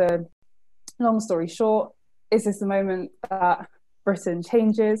 just to, long story short, is this the moment that Britain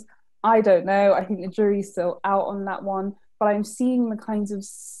changes? I don't know. I think the jury's still out on that one, but I'm seeing the kinds of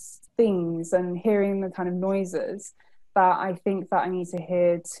things and hearing the kind of noises that I think that I need to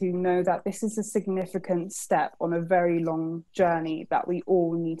hear to know that this is a significant step on a very long journey that we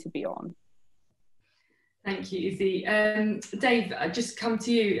all need to be on. Thank you, Izzy. Dave, I just come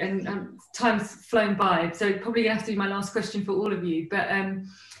to you, and time's flown by, so probably gonna have to be my last question for all of you. But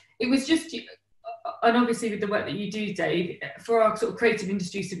it was just, and obviously with the work that you do, Dave, for our sort of creative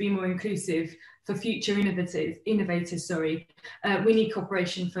industries to be more inclusive, for future innovators, we need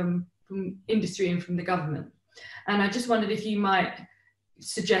cooperation from industry and from the government. And I just wondered if you might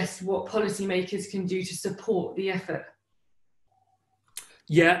suggest what policymakers can do to support the effort.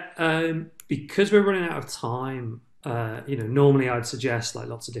 Yeah, because we're running out of time, normally I'd suggest like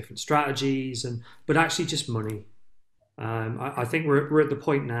lots of different strategies, but actually just money. I think we're at the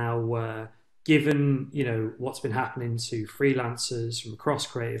point now where, given what's been happening to freelancers from across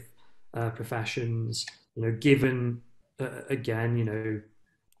creative professions, given again,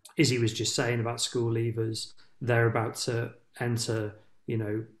 Izzy was just saying about school leavers, they're about to enter,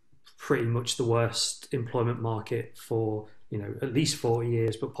 pretty much the worst employment market for at least 40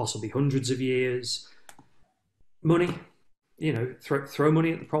 years, but possibly hundreds of years. Money, throw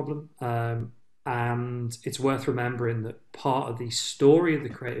money at the problem. And it's worth remembering that part of the story of the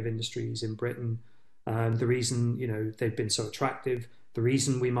creative industries in Britain, the reason they've been so attractive, the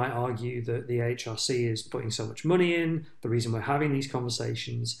reason we might argue that the HRC is putting so much money in, the reason we're having these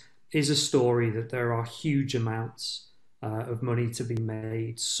conversations, is a story that there are huge amounts of money to be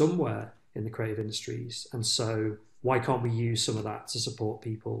made somewhere in the creative industries. And so why can't we use some of that to support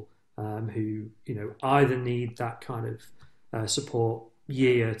people who either need that kind of support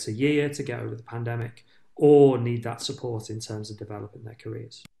year to year to get over the pandemic, or need that support in terms of developing their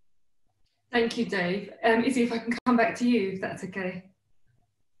careers? Thank you, Dave. Izzy, if I can come back to you, if that's okay.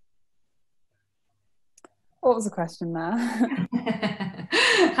 What was the question there?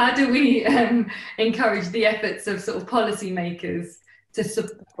 How do we encourage the efforts of sort of policymakers to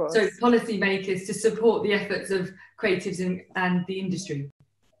support the efforts of creatives and the industry?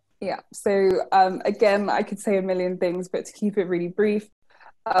 Yeah, so again, I could say a million things, but to keep it really brief,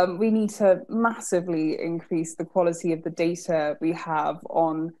 we need to massively increase the quality of the data we have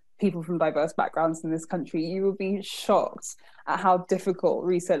on people from diverse backgrounds in this country. You will be shocked at how difficult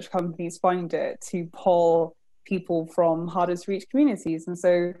research companies find it to poll people from hardest to reach communities. And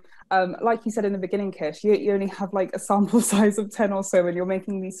so, like you said in the beginning, Kish, you only have like a sample size of 10 or so, and you're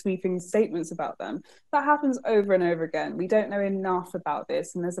making these sweeping statements about them. That happens over and over again. We don't know enough about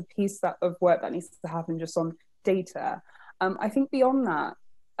this, and there's a piece of work that needs to happen just on data. I think beyond that,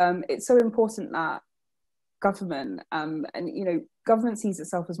 it's so important that government and government sees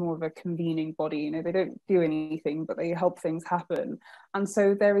itself as more of a convening body. They don't do anything, but they help things happen. And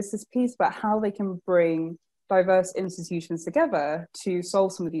so there is this piece about how they can bring diverse institutions together to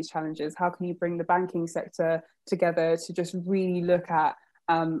solve some of these challenges. How can you bring the banking sector together to just really look at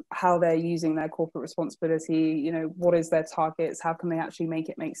how they're using their corporate responsibility? What is their targets? How can they actually make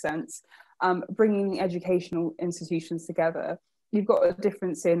it make sense? Bringing educational institutions together. You've got a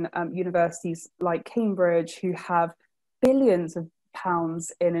difference in universities like Cambridge, who have billions of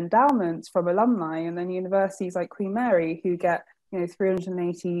pounds in endowments from alumni, and then universities like Queen Mary, who get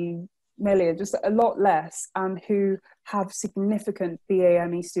 380 million, just a lot less, and who have significant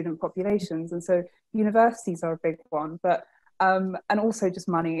BAME student populations. And so universities are a big one, but and also just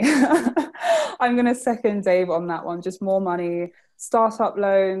money. I'm going to second Dave on that one. Just more money, startup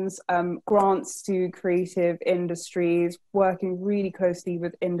loans, grants to creative industries, working really closely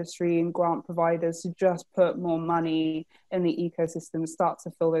with industry and grant providers to just put more money in the ecosystem, start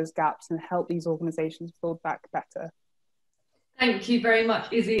to fill those gaps and help these organizations build back better. Thank you very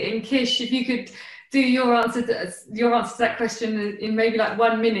much, Izzy. And Kish, if you could do your answer to that question in maybe like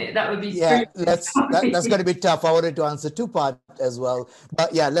 1 minute, that would be that's going to be tough. I wanted to answer two parts as well,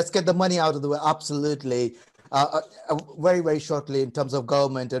 but yeah, let's get the money out of the way. Absolutely. Very, very shortly, in terms of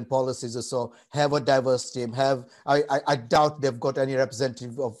government and policies or so, have a diverse team. I doubt they've got any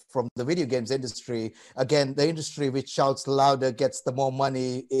representative from the video games industry. Again, the industry which shouts louder gets the more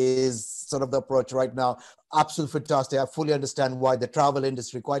money is sort of the approach right now. Absolutely fantastic. I fully understand why the travel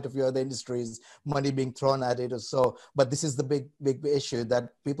industry, quite a few other industries, money being thrown at it or so. But this is the big issue, that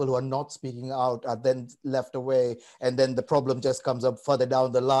people who are not speaking out are then left away, and then the problem just comes up further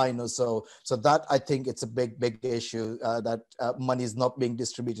down the line or so. So that, I think, it's a big issue, that money is not being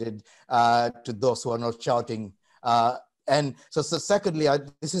distributed to those who are not shouting. And so secondly,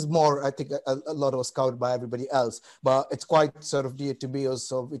 this is more, I think, a lot was covered by everybody else, but it's quite sort of dear to me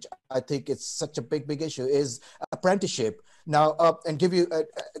also, which I think it's such a big issue, is apprenticeship. Now, and give you,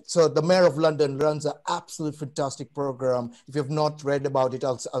 so the Mayor of London runs an absolute fantastic program. If you've not read about it,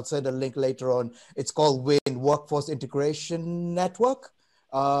 I'll send a link later on. It's called WIN, Workforce Integration Network.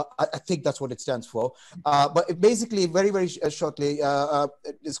 I think that's what it stands for. But it basically, very shortly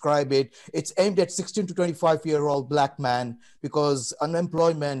describe it, it's aimed at 16 to 25-year-old Black man, because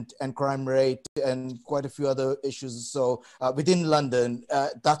unemployment and crime rate and quite a few other issues. So within London,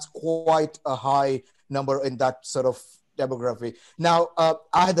 that's quite a high number in that sort of demography. Now,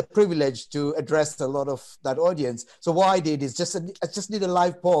 I had the privilege to address a lot of that audience. So what I did is I just did a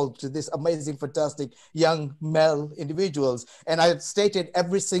live poll to this amazing, fantastic young male individuals. And I stated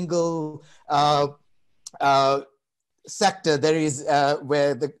every single sector there is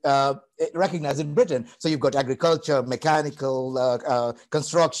where recognized in Britain. So you've got agriculture, mechanical,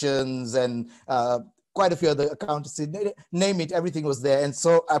 constructions, and quite a few other accountancy, name it, everything was there. And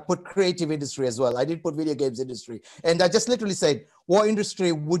so I put creative industry as well. I didn't put video games industry. And I just literally said, what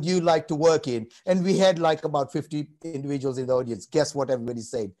industry would you like to work in? And we had like about 50 individuals in the audience. Guess what everybody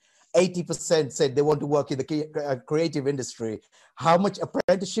said? 80% said they want to work in the creative industry. How much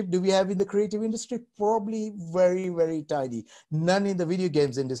apprenticeship do we have in the creative industry? Probably very tiny. None in the video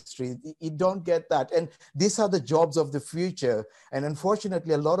games industry. You don't get that. And these are the jobs of the future. And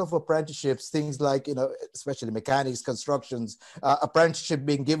unfortunately, a lot of apprenticeships, things like, especially mechanics, constructions, apprenticeship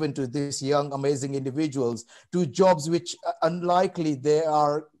being given to these young, amazing individuals to jobs which unlikely they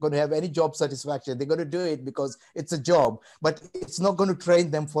are going to have any job satisfaction. They're going to do it because it's a job, but it's not going to train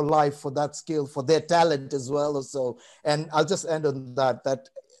them for life, for that skill, for their talent as well or so. And I'll just end on that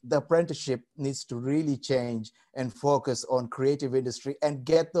the apprenticeship needs to really change and focus on creative industry and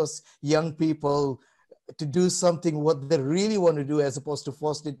get those young people to do something what they really want to do, as opposed to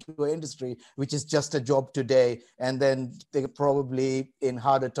forced into an industry which is just a job today, and then they're probably in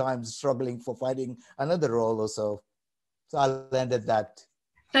harder times struggling for finding another role or so. So I'll end at that.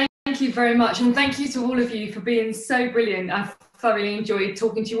 Thank you very much, and thank you to all of you for being so brilliant. I've thoroughly enjoyed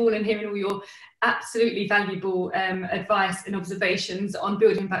talking to you all and hearing all your absolutely valuable advice and observations on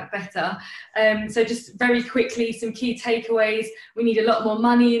building back better. So just very quickly, some key takeaways. We need a lot more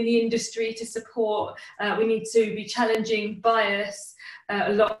money in the industry to support. We need to be challenging bias.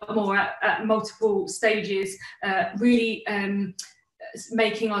 a lot more at multiple stages, really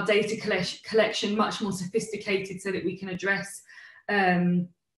making our data collection much more sophisticated so that we can address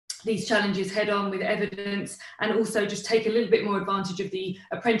these challenges head on with evidence, and also just take a little bit more advantage of the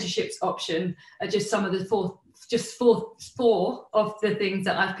apprenticeships option. Just some of the four of the things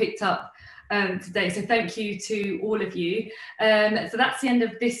that I've picked up today. So thank you to all of you. So that's the end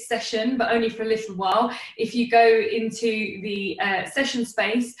of this session, but only for a little while. If you go into the session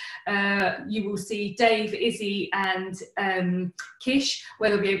space, you will see Dave, Izzy and Kish, where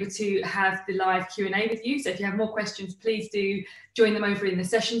they'll be able to have the live Q&A with you. So if you have more questions, please do join them over in the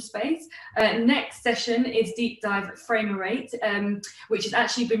session space. Next session is Deep Dive Frame Rate, which has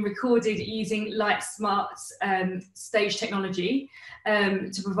actually been recorded using LightSmart's stage technology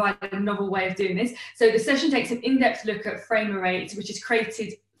to provide a novel way of doing this. So the session takes an in-depth look at frame rate, which is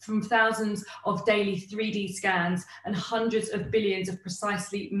created from thousands of daily 3D scans and hundreds of billions of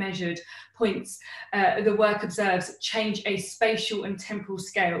precisely measured points. The work observes change a spatial and temporal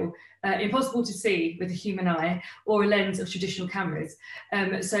scale impossible to see with the human eye or a lens of traditional cameras.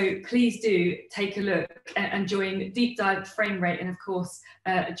 So please do take a look and join Deep Dive Frame Rate, and of course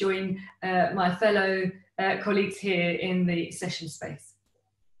join my fellow colleagues here in the session space.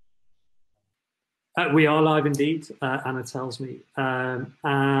 We are live indeed, Anna tells me, and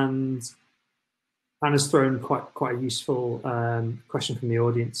Anna's thrown quite a useful question from the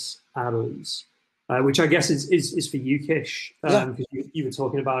audience at us, which I guess is for you, Kish, because you were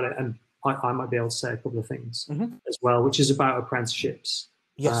talking about it, and I might be able to say a couple of things as well, which is about apprenticeships.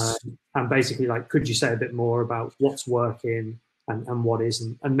 Yes. And basically, like, could you say a bit more about what's working and what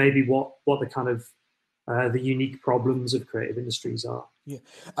isn't, and maybe what the kind of the unique problems of creative industries are? Yeah.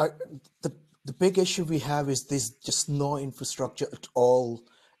 The big issue we have is there's just no infrastructure at all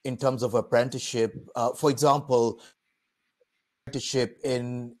in terms of apprenticeship. For example, apprenticeship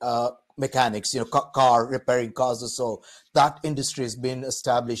in mechanics, car repairing cars or so. That industry has been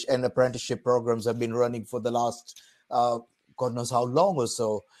established, and apprenticeship programs have been running for the last God knows how long or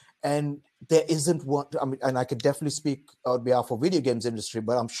so. And there isn't one. I mean, and I could definitely speak on behalf of video games industry,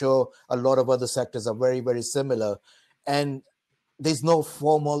 but I'm sure a lot of other sectors are very, very similar. And there's no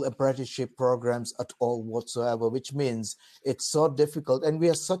formal apprenticeship programs at all whatsoever, which means it's so difficult. And we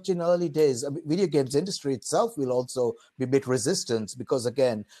are such in early days. I mean, video games industry itself will also be a bit resistant because,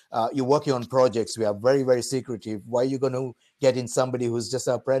 again, you're working on projects. We are very, very secretive. Why are you going to get in somebody who's just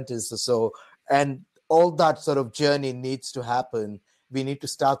an apprentice or so? And all that sort of journey needs to happen. We need to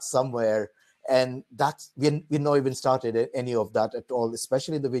start somewhere. And that's, we're not even started any of that at all,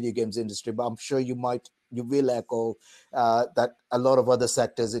 especially in the video games industry. But I'm sure you will echo that a lot of other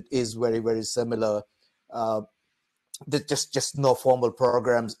sectors, it is very, very similar. There's just no formal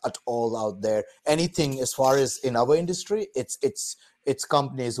programs at all out there. Anything as far as in our industry, it's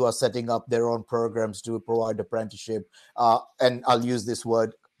companies who are setting up their own programs to provide apprenticeship. And I'll use this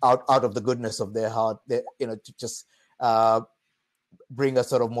word out of the goodness of their heart, to just bring a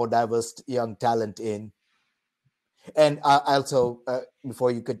sort of more diverse young talent in. And I also,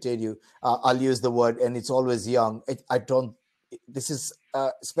 before you continue, I'll use the word, and it's always young. This is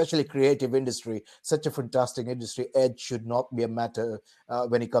especially creative industry, such a fantastic industry. Age should not be a matter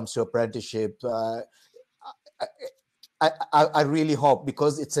when it comes to apprenticeship. I really hope,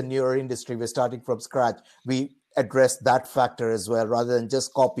 because it's a newer industry, we're starting from scratch, we address that factor as well, rather than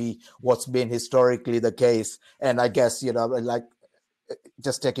just copy what's been historically the case. And I guess, like,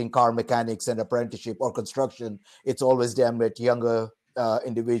 just taking car mechanics and apprenticeship or construction, it's always damn at younger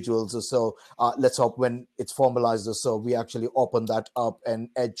individuals or so. Let's hope when it's formalized or so, we actually open that up, and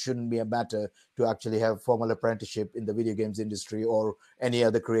age shouldn't be a matter to actually have formal apprenticeship in the video games industry or any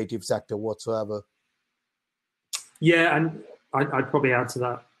other creative sector whatsoever. Yeah, and I'd probably add to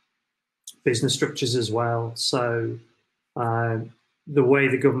that business structures as well. So the way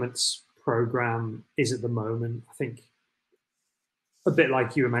the government's program is at the moment, I think, a bit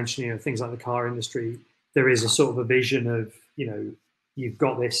like you were mentioning, things like the car industry, there is a sort of a vision of, you've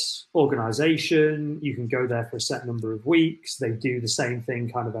got this organization, you can go there for a set number of weeks, they do the same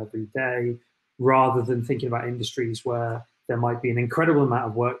thing kind of every day, rather than thinking about industries where there might be an incredible amount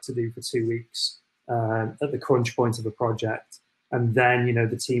of work to do for 2 weeks at the crunch point of a project. And then,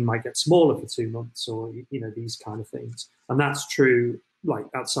 the team might get smaller for 2 months, or, these kind of things. And that's true, like,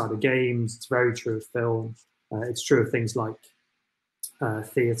 outside of games. It's very true of film. It's true of things like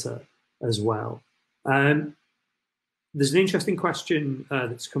theatre as well. There's an interesting question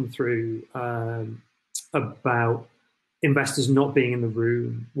that's come through about investors not being in the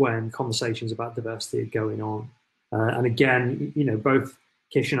room when conversations about diversity are going on. And again, both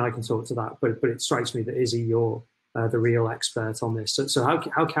Kish and I can talk to that, but it strikes me that, Izzy, you're the real expert on this. So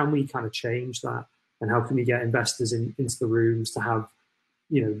how can we kind of change that, and how can we get investors into the rooms to have,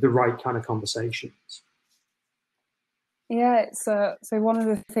 you know, the right kind of conversations? Yeah, so one of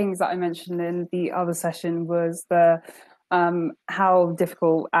the things that I mentioned in the other session was the how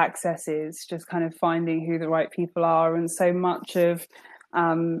difficult access is, just kind of finding who the right people are, and so much of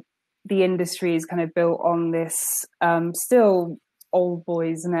the industry is kind of built on this still old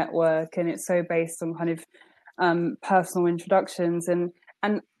boys network, and it's so based on kind of personal introductions, and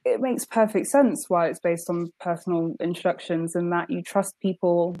it makes perfect sense why it's based on personal introductions, and that you trust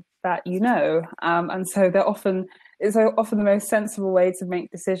people that you know, and so it's often the most sensible way to make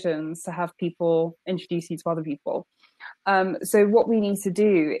decisions, to have people introduce you to other people. So what we need to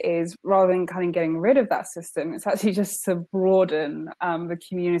do is, rather than kind of getting rid of that system, it's actually just to broaden the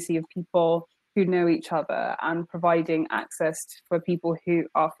community of people who know each other, and providing access for people who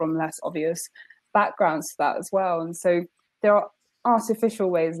are from less obvious backgrounds to that as well. And so there are artificial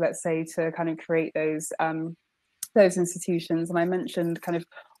ways, let's say, to kind of create those institutions. And I mentioned kind of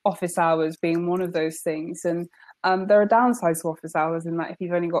office hours being one of those things. And there are downsides to office hours in that if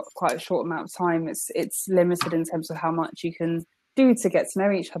you've only got quite a short amount of time, it's limited in terms of how much you can do to get to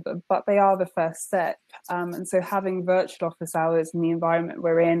know each other, but they are the first step. And so having virtual office hours in the environment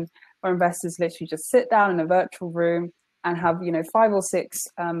we're in, where investors literally just sit down in a virtual room and have, you know, 5 or 6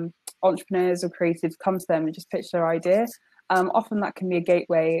 entrepreneurs or creatives come to them and just pitch their idea, often that can be a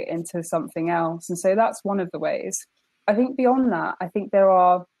gateway into something else. And so that's one of the ways. I think beyond that, I think there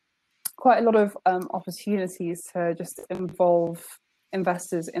are quite a lot of opportunities to just involve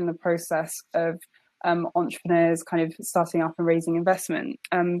investors in the process of entrepreneurs kind of starting up and raising investment.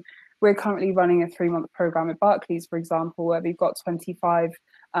 We're currently running a 3-month program at Barclays, for example, where we've got 25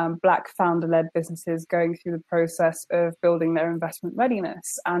 Black founder-led businesses going through the process of building their investment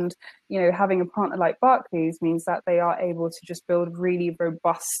readiness. And, you know, having a partner like Barclays means that they are able to just build really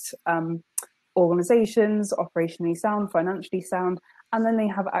robust organizations, operationally sound, financially sound, and then they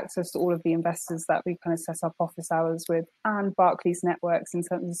have access to all of the investors that we kind of set up office hours with, and Barclays networks in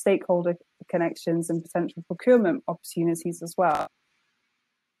terms of stakeholder connections and potential procurement opportunities as well.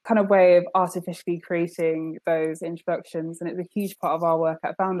 Kind of way of artificially creating those introductions, and it's a huge part of our work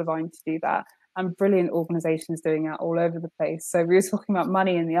at Foundervine to do that, and brilliant organizations doing that all over the place. So we were talking about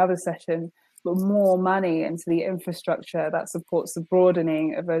money in the other session, but more money into the infrastructure that supports the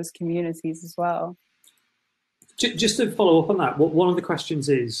broadening of those communities as well. Just to follow up on that, one of the questions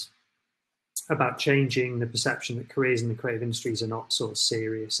is about changing the perception that careers in the creative industries are not sort of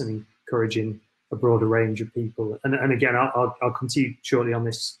serious, and encouraging a broader range of people. And again, I'll come to you shortly on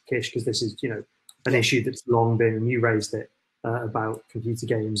this, Kish, because this is, you know, an issue that's long been, and you raised it, about computer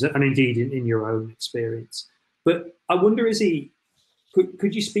games, and indeed in your own experience. But I wonder,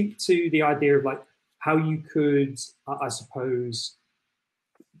 could you speak to the idea of like how you could, I suppose,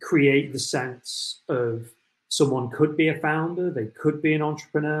 create the sense of someone could be a founder, they could be an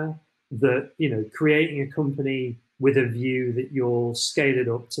entrepreneur, that, you know, creating a company with a view that you'll scale it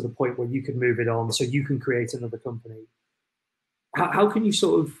up to the point where you can move it on so you can create another company. How can you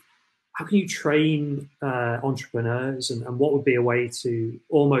train entrepreneurs, and what would be a way to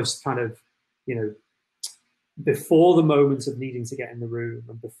almost kind of, you know, before the moment of needing to get in the room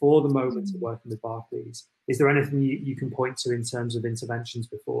and before the moment of working with Barclays, is there anything you can point to in terms of interventions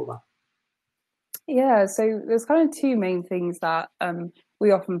before that? Yeah, so there's kind of 2 main things that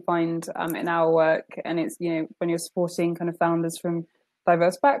we often find in our work, and it's, you know, when you're supporting kind of founders from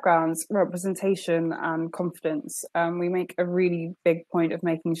diverse backgrounds, representation and confidence. We make a really big point of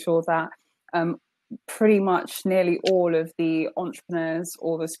making sure that pretty much nearly all of the entrepreneurs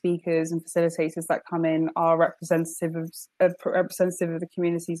or the speakers and facilitators that come in are representative of the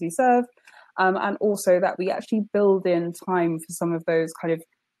communities we serve, and also that we actually build in time for some of those kind of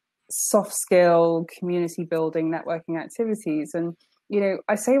soft skill community building networking activities. And, you know,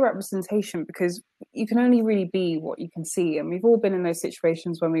 I say representation because you can only really be what you can see, and we've all been in those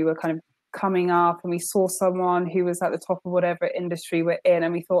situations when we were kind of coming up and we saw someone who was at the top of whatever industry we're in,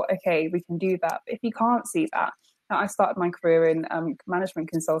 and we thought, okay, we can do that. But if you can't see that, now, I started my career in management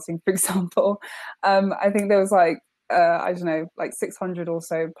consulting, for example. I think there was like I don't know, like 600 or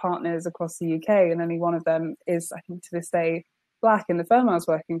so partners across the UK, and only one of them is, I think, to this day, Black in the firm I was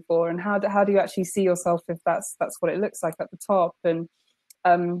working for. And how do you actually see yourself if that's what it looks like at the top? And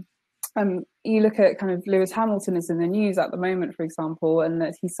you look at kind of Lewis Hamilton is in the news at the moment, for example, and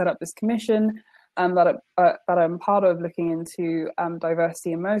that he set up this commission that I'm part of, looking into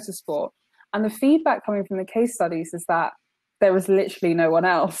diversity in motorsport. And the feedback coming from the case studies is that there was literally no one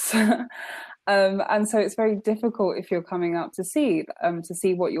else. And so it's very difficult if you're coming up to see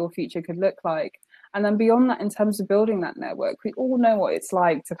what your future could look like. And then beyond that, in terms of building that network, we all know what it's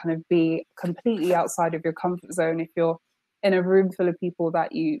like to kind of be completely outside of your comfort zone if you're in a room full of people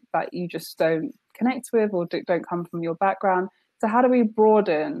that you just don't connect with or don't come from your background. So how do we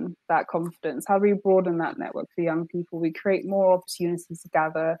broaden that confidence? How do we broaden that network for young people? We create more opportunities to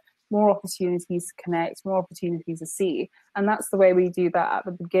gather, more opportunities to connect, more opportunities to see. And that's the way we do that at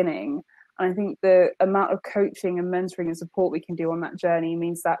the beginning. And I think the amount of coaching and mentoring and support we can do on that journey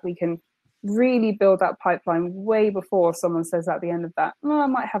means that we can really build that pipeline way before someone says at the end of that, oh, I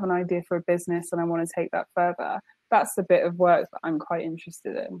might have an idea for a business and I want to take that further. That's the bit of work that I'm quite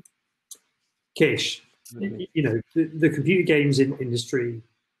interested in. Kish, you know, the computer games industry,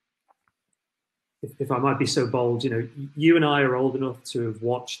 if I might be so bold, you know, you and I are old enough to have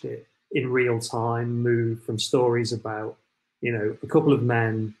watched it in real time move from stories about, you know, a couple of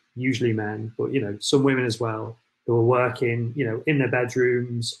men, usually men, but, you know, some women as well, who are working, you know, in their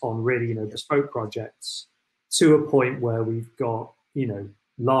bedrooms on really, you know, bespoke projects, to a point where we've got, you know,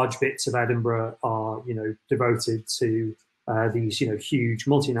 large bits of Edinburgh are, you know, devoted to these, you know, huge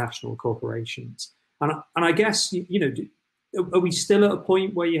multinational corporations. And I guess, you know, are we still at a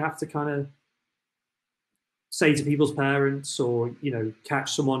point where you have to kind of say to people's parents, or, you know,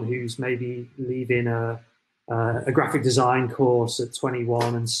 catch someone who's maybe leaving a graphic design course at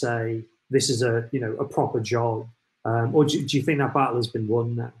 21 and say, this is a, you know, a proper job? Or do you think that battle has been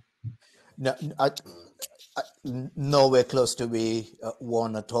won now? No, nowhere close to be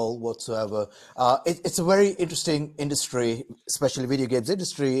won at all whatsoever. It's a very interesting industry, especially video games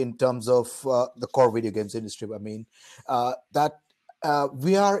industry, in terms of the core video games industry. I mean,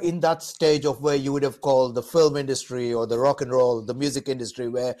 we are in that stage of where you would have called the film industry or the rock and roll, the music industry,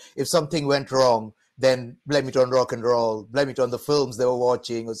 where if something went wrong, then blame it on rock and roll, blame it on the films they were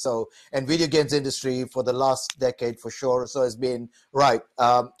watching or so. And video games industry for the last decade for sure or so has been, right,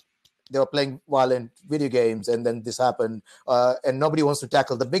 they were playing violent video games and then this happened, and nobody wants to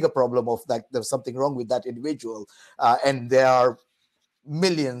tackle the bigger problem of that there's something wrong with that individual, and there are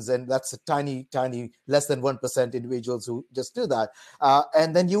millions, and that's a tiny less than 1% individuals who just do that,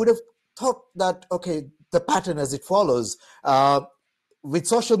 and then you would have thought that, okay, the pattern as it follows, with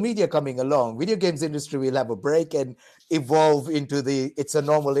social media coming along, video games industry will have a break and evolve into it's a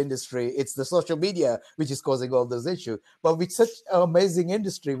normal industry. It's the social media which is causing all those issues. But with such an amazing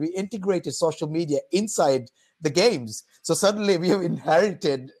industry, we integrated social media inside the games. So suddenly we have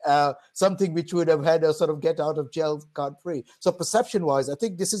inherited something which would have had a sort of get out of jail card free. So perception wise, I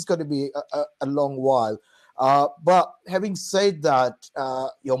think this is going to be a long while. But having said that,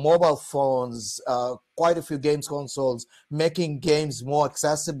 your mobile phones, quite a few games consoles, making games more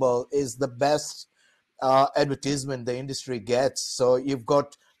accessible is the best advertisement the industry gets. So you've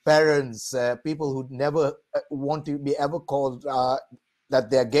got parents, people who never want to be ever called that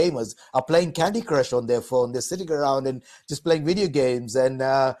they're gamers, are playing Candy Crush on their phone. They're sitting around and just playing video games, and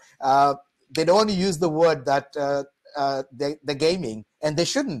they don't want to use the word that they're gaming, and they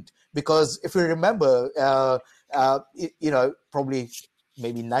shouldn't, because if you remember, you know, probably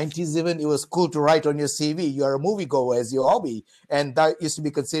maybe 90s even, it was cool to write on your CV, you're a moviegoer as your hobby, and that used to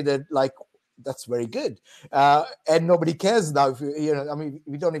be considered like, that's very good, and nobody cares now. If you know, I mean,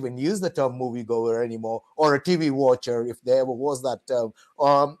 we don't even use the term moviegoer anymore, or a TV watcher, if there ever was that term,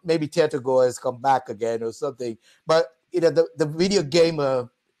 or maybe theater goer has come back again or something. But you know, the video gamer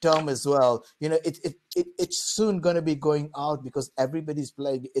term as well, you know, it's soon going to be going out because everybody's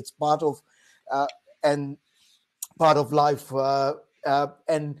playing. It's part of and part of life,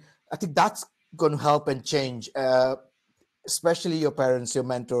 and I think that's going to help and change, especially your parents, your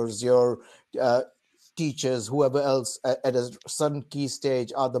mentors, your teachers, whoever else at a certain key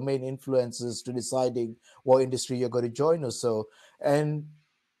stage are the main influences to deciding what industry you're going to join or so. And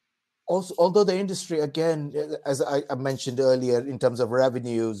also, although the industry, again, as I mentioned earlier, in terms of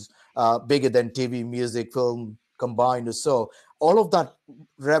revenues, bigger than TV, music, film combined or so, all of that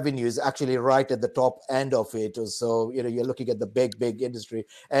revenue is actually right at the top end of it. Or so, you know, you're looking at the big industry.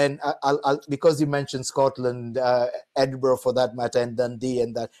 And I'll because you mentioned Scotland, Edinburgh for that matter, and Dundee,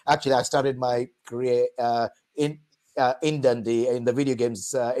 and that actually I started my career in Dundee in the video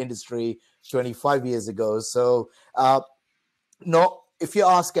games industry 25 years ago. So no. If you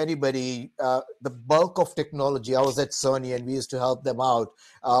ask anybody, the bulk of technology, I was at Sony and we used to help them out.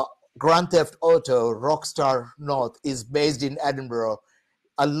 Grand Theft Auto, Rockstar North is based in Edinburgh.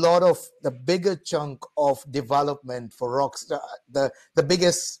 A lot of the bigger chunk of development for Rockstar, the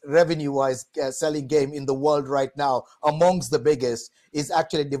biggest revenue-wise selling game in the world right now, amongst the biggest, is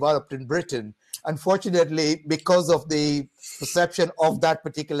actually developed in Britain. unfortunately, because of the perception of that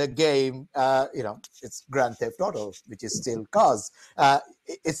particular game, it's Grand Theft Auto, which is still cars.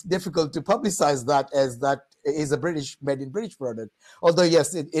 It's difficult to publicize that as that is a made in British product. Although,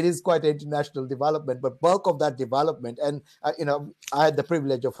 yes, it is quite an international development, but bulk of that development, and I had the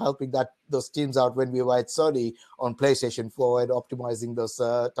privilege of helping those teams out when we were at Sony on PlayStation 4 and optimizing those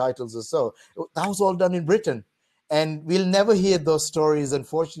titles or so. That was all done in Britain. And we'll never hear those stories,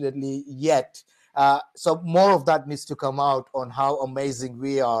 unfortunately, yet. So more of that needs to come out on how amazing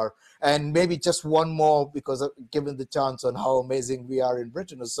we are. And maybe just one more, because given the chance on how amazing we are in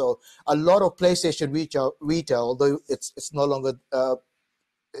Britain or so, a lot of PlayStation Vita, although it's no longer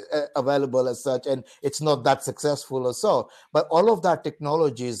available as such, and it's not that successful or so, but all of that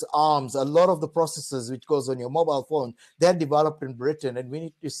technologies, ARMs, a lot of the processors which goes on your mobile phone, they're developed in Britain, and we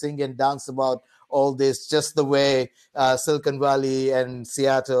need to sing and dance about all this just the way Silicon Valley and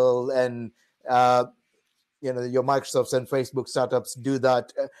Seattle and your Microsofts and Facebook startups do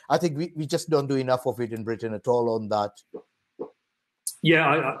that. I think we just don't do enough of it in Britain at all on that.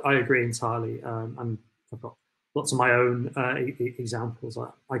 Yeah, I agree entirely. And I've got lots of my own examples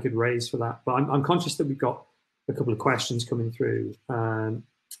I could raise for that. But I'm conscious that we've got a couple of questions coming through. And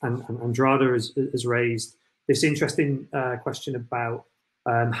Andrada has raised this interesting question about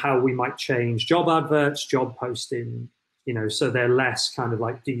how we might change job adverts, job posting, so they're less kind of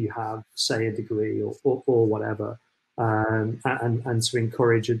like, do you have, say, a degree or whatever, and to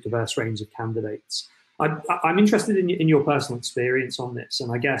encourage a diverse range of candidates. I'm interested in your personal experience on this,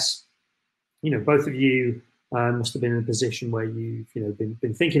 and I guess, both of you must have been in a position where you've,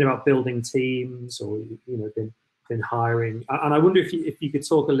 been thinking about building teams, or been hiring. And I wonder if you could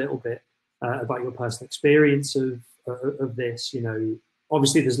talk a little bit about your personal experience of this.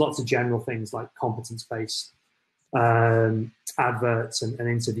 Obviously, there's lots of general things like competence-based adverts and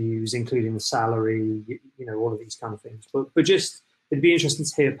interviews, including the salary, all of these kind of things. But just, it'd be interesting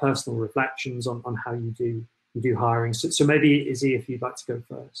to hear personal reflections on how you do hiring. So maybe, Izzy, if you'd like to go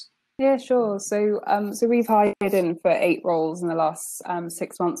first. Yeah, sure. So we've hired in for 8 roles in the last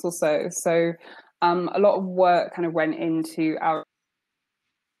 6 months or so. So a lot of work kind of went into our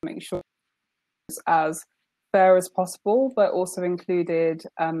making sure it's as fair as possible, but also included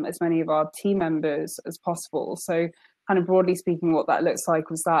as many of our team members as possible. So kind of broadly speaking, what that looks like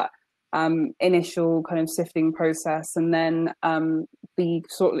was that initial kind of sifting process, and then the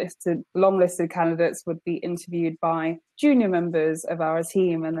long-listed candidates would be interviewed by junior members of our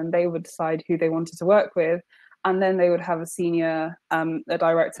team, and then they would decide who they wanted to work with, and then they would have a senior, a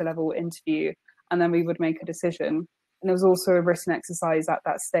director level interview, and then we would make a decision. And there was also a written exercise at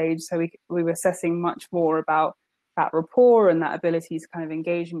that stage, so we were assessing much more about that rapport and that ability to kind of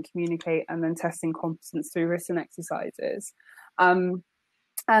engage and communicate, and then testing competence through written exercises.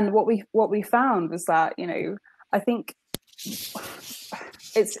 And what we found was that, I think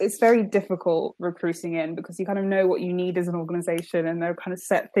it's very difficult recruiting in, because you kind of know what you need as an organization, and there are kind of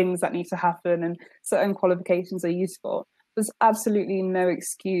set things that need to happen, and certain qualifications are useful. There's absolutely no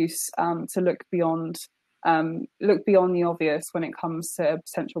excuse to look beyond the obvious when it comes to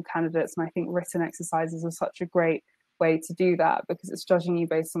potential candidates. And I think written exercises are such a great way to do that, because it's judging you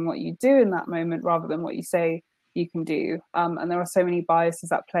based on what you do in that moment rather than what you say you can do. And there are so many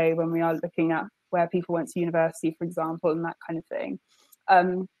biases at play when we are looking at where people went to university, for example, and that kind of thing.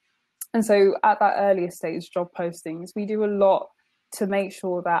 And so at that earlier stage, job postings, we do a lot to make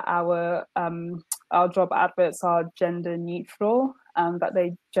sure that our job adverts are gender neutral, that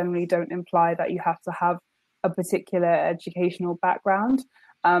they generally don't imply that you have to have a particular educational background.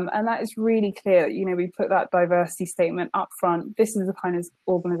 And that is really clear. We put that diversity statement up front. This is the kind of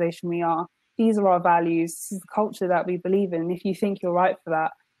organization we are. These are our values. This is the culture that we believe in. If you think you're right for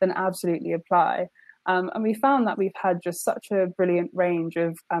that, then absolutely apply. And we found that we've had just such a brilliant range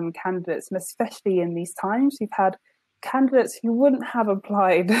of candidates, and especially in these times, we've had candidates who wouldn't have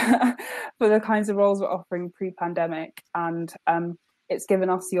applied for the kinds of roles we're offering pre-pandemic. And it's given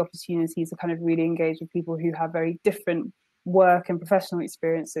us the opportunity to kind of really engage with people who have very different work and professional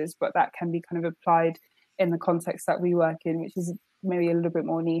experiences, but that can be kind of applied in the context that we work in, which is maybe a little bit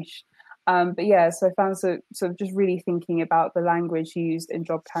more niche. But yeah, so I found sort of just really thinking about the language used in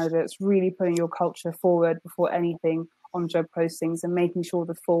job candidates, really putting your culture forward before anything on job postings, and making sure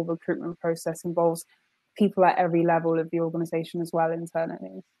the full recruitment process involves people at every level of the organization as well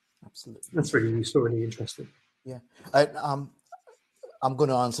internally. Absolutely. That's really useful, really interesting. Yeah. I'm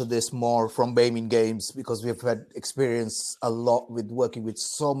going to answer this more from Baymin Games, because we've had experience a lot with working with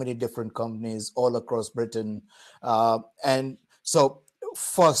so many different companies all across Britain. And so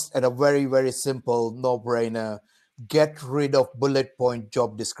first, at a very, very simple no-brainer, get rid of bullet point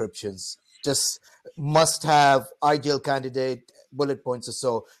job descriptions. just must have ideal candidate bullet points or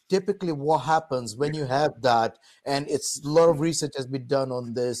so. Typically what happens when you have that, and it's a lot of research has been done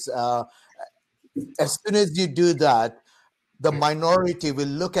on this, as soon as you do that, the minority will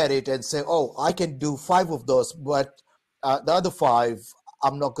look at it and say, oh, I can do 5 of those, but the other 5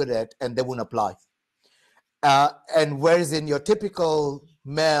 I'm not good at, and they won't apply. And whereas in your typical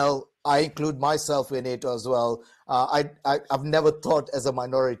male, I include myself in it as well. I've never thought as a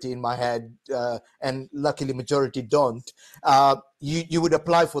minority in my head, and luckily majority don't. You would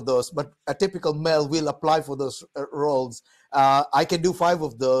apply for those, but a typical male will apply for those roles. I can do 5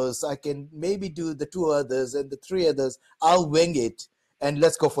 of those. I can maybe do the 2 others, and the 3 others, I'll wing it, and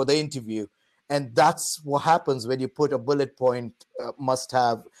let's go for the interview. And that's what happens when you put a bullet point must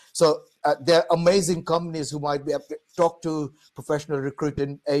have. So there are amazing companies who might be able to talk to professional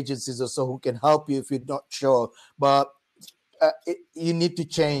recruiting agencies or so who can help you if you're not sure. But you need to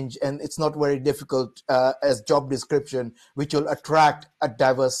change, and it's not very difficult as job description, which will attract a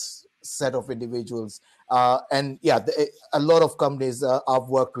diverse set of individuals. And yeah, a lot of companies I've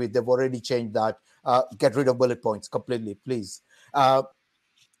worked with, they've already changed that. Get rid of bullet points completely, please.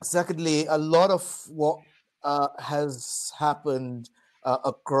 Secondly, a lot of what has happened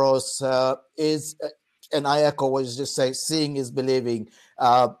across is, and I echo what you just say, seeing is believing.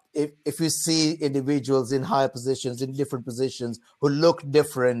 If you see individuals in higher positions, in different positions, who look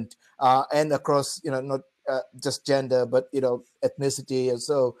different, and across, not just gender, but ethnicity, and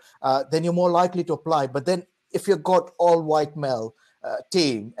so then you're more likely to apply. But then if you've got all white male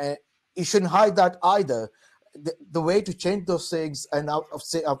team, you shouldn't hide that either. The way to change those things, and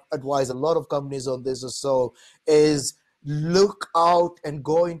I've advised a lot of companies on this or so, is look out and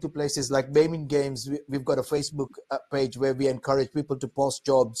go into places like Naming Games. We've got a Facebook page where we encourage people to post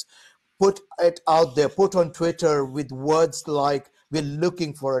jobs. Put it out there, put on Twitter with words like, we're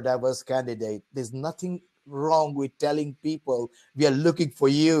looking for a diverse candidate. There's nothing wrong with telling people we are looking for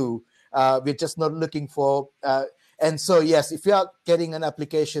you. We're just not looking for, and so yes, if you are getting an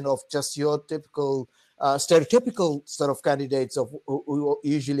application of just your typical stereotypical sort of candidates who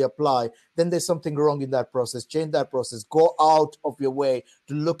usually apply, then there's something wrong in that process. Change that process. Go out of your way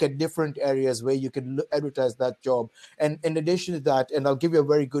to look at different areas where you can advertise that job. And in addition to that, and I'll give you a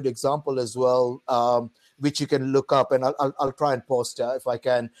very good example as well, which you can look up, and I'll try and post if I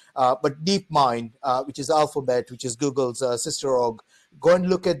can. But DeepMind, which is Alphabet, which is Google's sister org, go and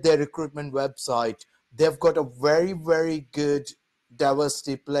look at their recruitment website. They've got a very, very good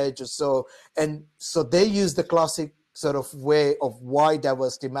diversity pledge or so, and so they use the classic sort of way of why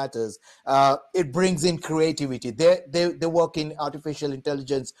diversity matters. It brings in creativity. They work in artificial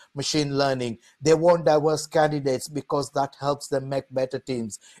intelligence, machine learning. They want diverse candidates because that helps them make better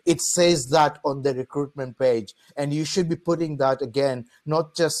teams. It says that on the recruitment page, and you should be putting that again.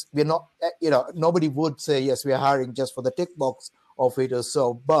 Not just, we're not, nobody would say yes, we're hiring just for the tick box of it or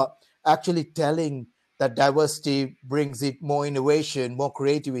so, but actually telling that diversity brings it more innovation, more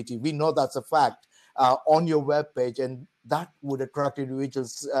creativity. We know that's a fact on your webpage, and that would attract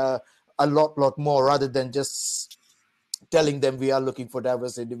individuals a lot more, rather than just telling them we are looking for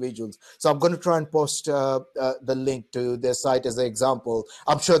diverse individuals. So I'm going to try and post the link to their site as an example.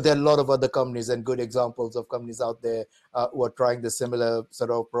 I'm sure there are a lot of other companies and good examples of companies out there who are trying the similar sort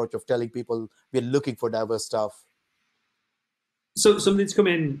of approach of telling people we're looking for diverse stuff. So something's come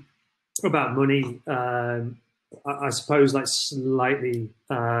in about money, I suppose, like slightly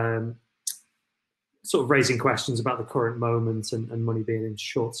sort of raising questions about the current moment and money being in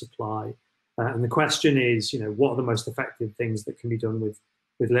short supply. And the question is, what are the most effective things that can be done with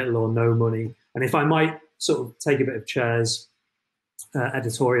little or no money? And if I might sort of take a bit of Chair's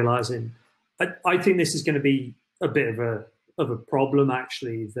editorializing, I think this is going to be a bit of a problem,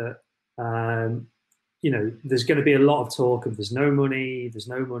 actually, that there's going to be a lot of talk of there's no money, there's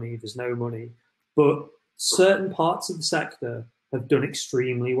no money, there's no money. But certain parts of the sector have done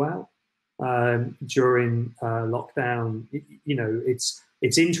extremely well during lockdown.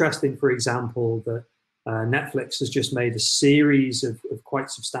 It's interesting, for example, that Netflix has just made a series of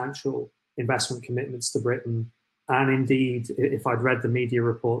quite substantial investment commitments to Britain. And indeed, if I'd read the media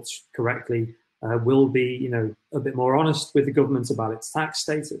reports correctly, will be, a bit more honest with the government about its tax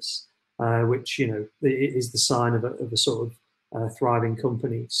status. Which is the sign of a sort of thriving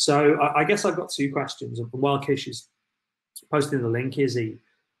company. So I guess I've got 2 questions. And while Kish is posting the link, Izzy,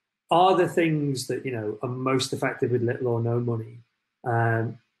 are there things that are most effective with little or no money?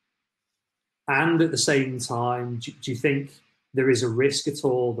 And at the same time, do you think there is a risk at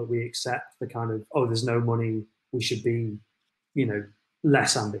all that we accept the kind of, oh, there's no money, we should be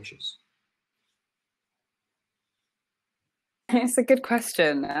less ambitious? It's a good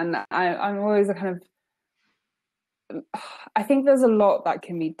question, and I'm always a kind of, I think there's a lot that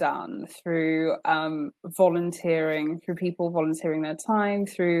can be done through volunteering, through people volunteering their time,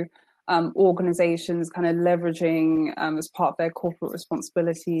 through organizations kind of leveraging as part of their corporate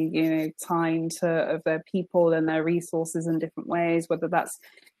responsibility, time of their people and their resources in different ways, whether that's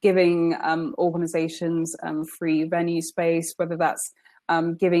giving organizations free venue space, whether that's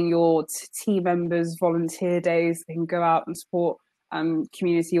giving your team members volunteer days, they can go out and support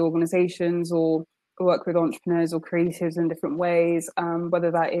community organizations or work with entrepreneurs or creatives in different ways, whether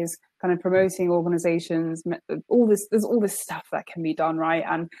that is kind of promoting organizations, there's all this stuff that can be done, right?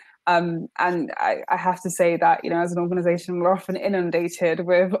 And I have to say that, as an organization, we're often inundated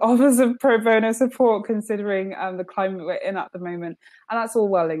with offers of pro bono support, considering the climate we're in at the moment, and that's all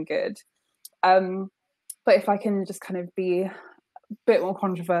well and good. But if I can just kind of be a bit more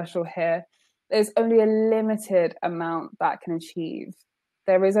controversial here, there's only a limited amount that can achieve.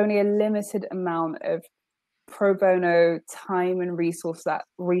 There is only a limited amount of pro bono time and resource that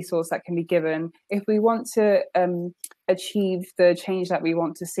can be given if we want to achieve the change that we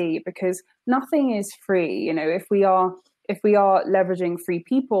want to see, because nothing is free. If we are leveraging free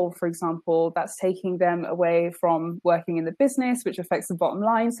people, for example, that's taking them away from working in the business, which affects the bottom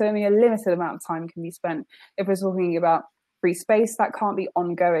line. So only a limited amount of time can be spent. If we're talking about free space, that can't be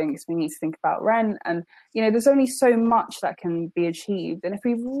ongoing because we need to think about rent, and there's only so much that can be achieved. And if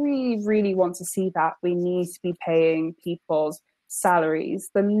we really, really want to see that, we need to be paying people's salaries.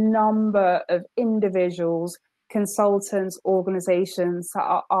 The number of individuals, consultants, organizations that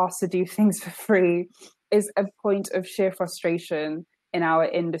are asked to do things for free is a point of sheer frustration in our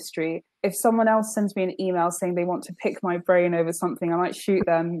industry. If someone else sends me an email saying they want to pick my brain over something, I might shoot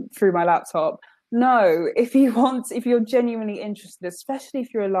them through my laptop. No, if you're genuinely interested, especially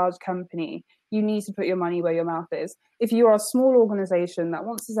if you're a large company, you need to put your money where your mouth is. If you are a small organization that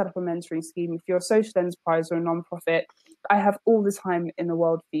wants to set up a mentoring scheme, if you're a social enterprise or a nonprofit, I have all the time in the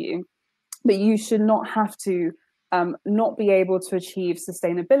world for you. But you should not have to not be able to achieve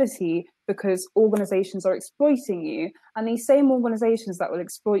sustainability because organizations are exploiting you. And these same organizations that will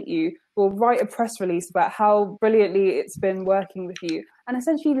exploit you will write a press release about how brilliantly it's been working with you and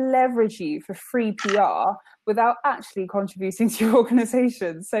essentially leverage you for free PR without actually contributing to your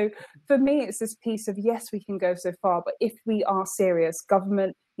organization. So for me, it's this piece of, yes, we can go so far, but if we are serious,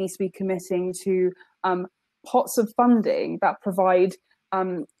 government needs to be committing to pots of funding that provide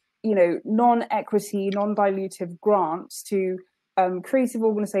non-equity, non-dilutive grants to creative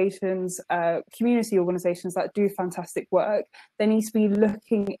organizations, community organizations that do fantastic work. They need to be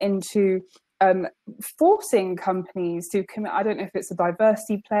looking into forcing companies to commit, I don't know if it's a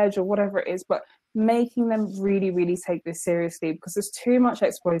diversity pledge or whatever it is, but making them really, really take this seriously, because there's too much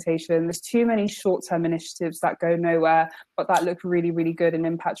exploitation. There's too many short-term initiatives that go nowhere, but that look really, really good in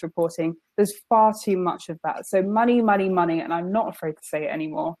impact reporting. There's far too much of that. So money, money, money, and I'm not afraid to say it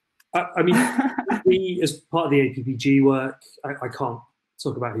anymore. I mean, we, as part of the APPG work, I can't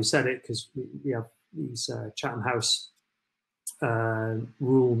talk about who said it because we have these Chatham House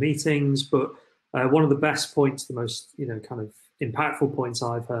rule meetings, but one of the best points, the most kind of impactful points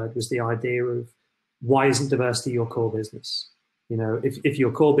I've heard was the idea of, why isn't diversity your core business? If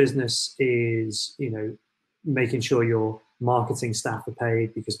your core business is making sure your marketing staff are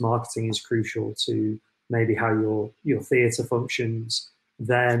paid because marketing is crucial to maybe how your theatre functions,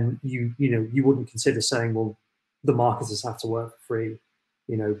 then you wouldn't consider saying, well, the marketers have to work for free,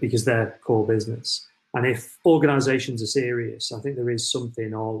 because they're core business. And if organizations are serious, I think there is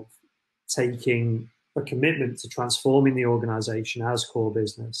something of taking a commitment to transforming the organization as core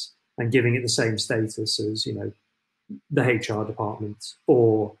business and giving it the same status as, the HR department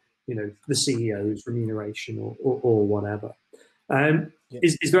or, the CEO's remuneration or whatever.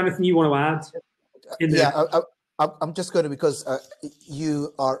 Is there anything you want to add? I'm just going to, because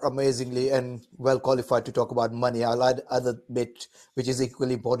you are amazingly and well qualified to talk about money. I'll add other bit, which is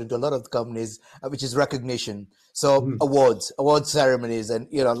equally important to a lot of companies, which is recognition. So award ceremonies,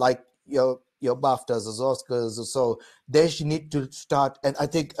 and like your BAFTAs or Oscars or so, they should need to start. And I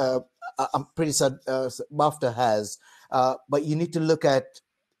think I'm pretty certain BAFTA has, but you need to look at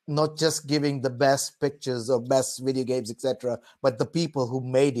not just giving the best pictures or best video games, etc., but the people who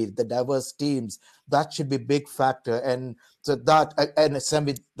made it, the diverse teams. That should be a big factor. And so that, and same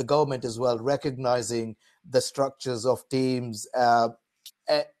with the government as well, recognizing the structures of teams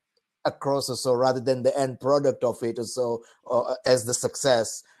across or so, rather than the end product of it or so, as the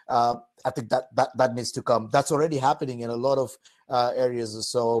success. I think that needs to come. That's already happening in a lot of areas or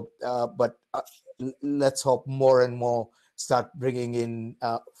so, but let's hope more and more start bringing in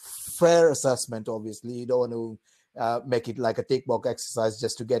fair assessment. Obviously, you don't want to make it like a tick box exercise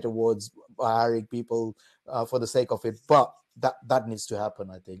just to get awards by hiring people for the sake of it. But that needs to happen,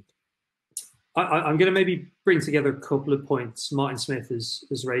 I think. I'm going to maybe bring together a couple of points. Martin Smith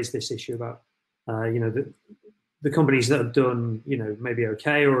has raised this issue about, the companies that have done, maybe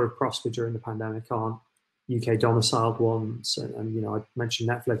okay or have prospered during the pandemic aren't UK domiciled ones. And I mentioned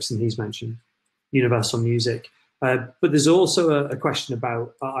Netflix and he's mentioned Universal Music. But there's also a question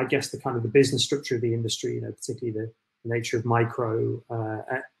about, I guess, the kind of the business structure of the industry, particularly the nature of micro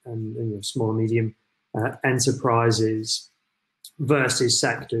and small and medium enterprises versus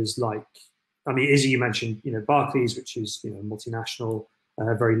sectors like, Izzy, you mentioned, Barclays, which is, a multinational,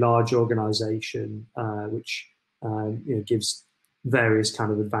 very large organization, which, gives various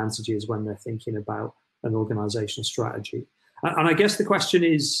kind of advantages when they're thinking about an organizational strategy. And I guess the question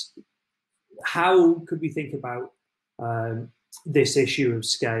is, how could we think about this issue of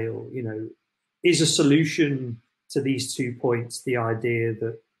scale? Is a solution to these 2 points the idea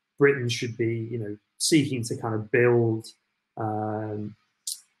that Britain should be, seeking to kind of build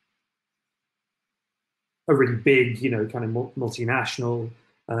a really big, kind of multinational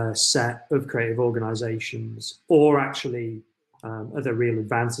set of creative organizations, or actually are there real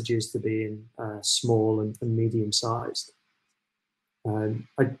advantages to being small and medium-sized?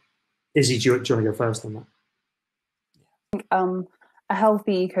 Izzy, do you want to go first on that? A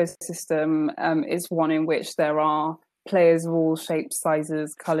healthy ecosystem is one in which there are players of all shapes,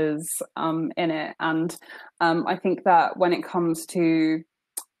 sizes, colours in it, and I think that when it comes to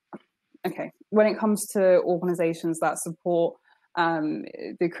organisations that support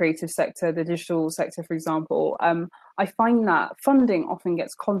the creative sector, the digital sector, for example, I find that funding often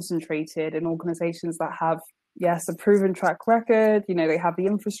gets concentrated in organisations that have, yes, a proven track record. They have the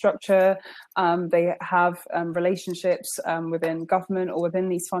infrastructure, they have relationships within government or within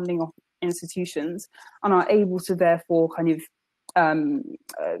these funding institutions, and are able to therefore kind of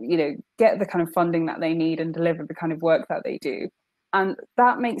get the kind of funding that they need and deliver the kind of work that they do. And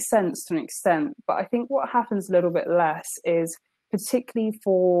that makes sense to an extent, but I think what happens a little bit less is, particularly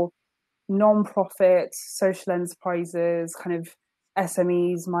for non-profit social enterprises, kind of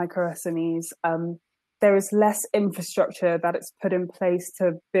SMEs, micro SMEs, there is less infrastructure that it's put in place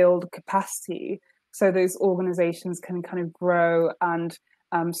to build capacity, so those organizations can kind of grow and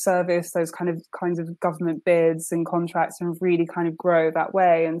service those kinds of government bids and contracts and really kind of grow that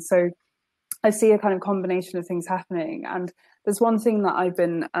way. And so I see a kind of combination of things happening. And there's one thing that I've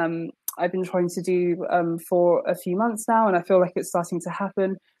been trying to do for a few months now, and I feel like it's starting to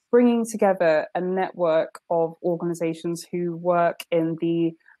happen, bringing together a network of organizations who work in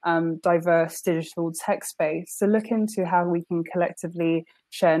the diverse digital tech space to look into how we can collectively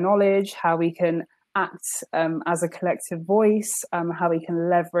share knowledge, how we can act as a collective voice, how we can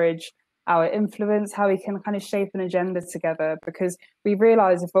leverage our influence, how we can kind of shape an agenda together, because we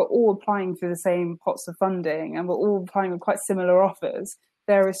realize if we're all applying for the same pots of funding and we're all applying with quite similar offers,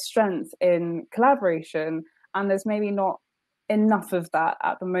 there is strength in collaboration, and there's maybe not enough of that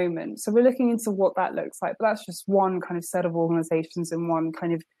at the moment. So we're looking into what that looks like, but that's just one kind of set of organizations in one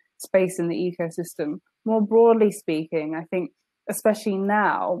kind of space in the ecosystem. More broadly speaking, I think especially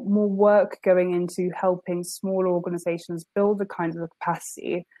now, more work going into helping smaller organizations build the kind of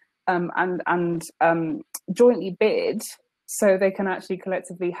capacity and jointly bid so they can actually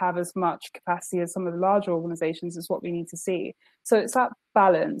collectively have as much capacity as some of the larger organizations is what we need to see. So it's that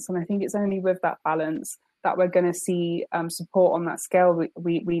balance, and I think it's only with that balance that we're going to see support on that scale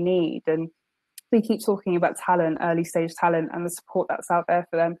we need. And we keep talking about talent, early stage talent, and the support that's out there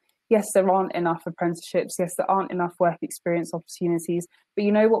for them. Yes, there aren't enough apprenticeships. Yes, there aren't enough work experience opportunities. But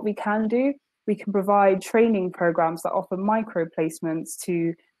you know what we can do? We can provide training programs that offer micro placements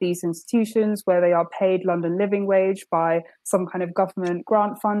to these institutions where they are paid London living wage by some kind of government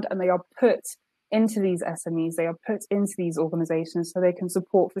grant fund, and they are put into these SMEs, they are put into these organizations so they can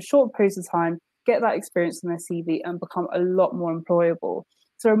support for short periods of time, get that experience in their CV and become a lot more employable.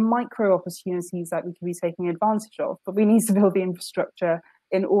 So there are micro opportunities that we can be taking advantage of, but we need to build the infrastructure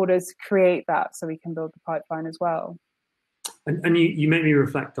in order to create that so we can build the pipeline as well. And you make me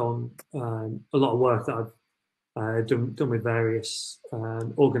reflect on a lot of work that I've done with various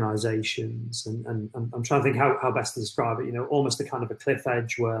organizations, and I'm trying to think how best to describe it, almost a kind of a cliff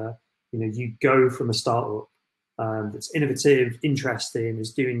edge where, you go from a startup that's innovative, interesting,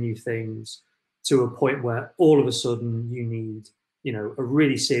 is doing new things, to a point where all of a sudden you need, a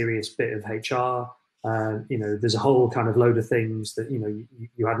really serious bit of HR. There's a whole kind of load of things that,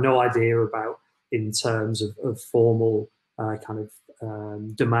 you had no idea about in terms of formal kind of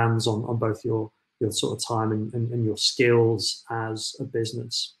demands on both your sort of time and your skills as a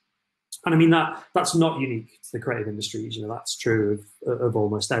business. And I mean, that's not unique to the creative industries. You know, that's true of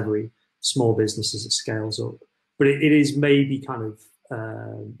almost every small business as it scales up. But it is maybe kind of,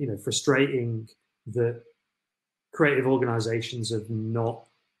 you know, frustrating that creative organizations have not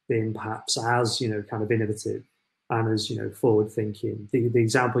been perhaps as, you know, kind of innovative and as, you know, forward thinking. The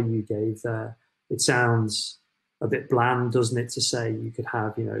example you gave there, it sounds a bit bland, doesn't it, to say you could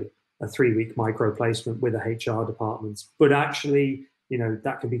have, you know, a 3-week micro placement with a HR department, but actually, you know,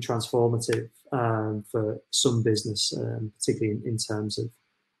 that could be transformative for some business, particularly in terms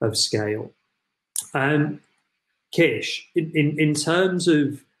of scale. Kish, in terms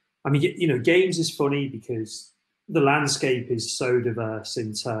of, I mean, you know, games is funny because the landscape is so diverse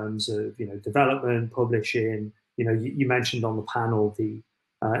in terms of, you know, development, publishing. You know, you mentioned on the panel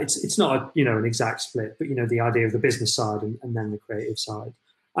it's not a, you know, an exact split, but, you know, the idea of the business side and then the creative side.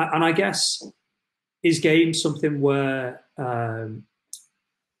 And I guess, is games something where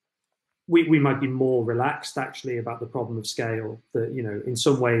we might be more relaxed actually about the problem of scale? That, you know, in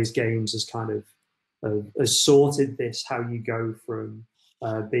some ways games has kind of has sorted this, how you go from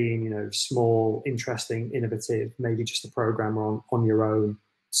being, you know, small, interesting, innovative, maybe just a programmer on your own,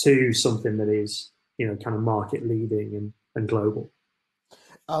 to something that is, you know, kind of market leading and global.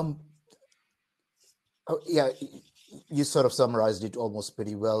 Yeah, you sort of summarized it almost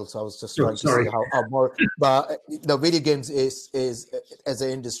pretty well. So I was just trying to see how more, but the video games is as an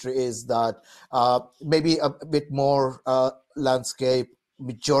industry is that maybe a bit more landscape.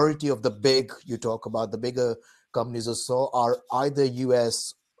 Majority of the big, you talk about the bigger companies or so, are either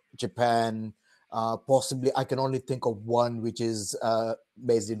US, Japan, possibly I can only think of one which is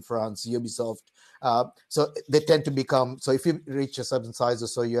based in France, Ubisoft. So they tend to become, so if you reach a certain size or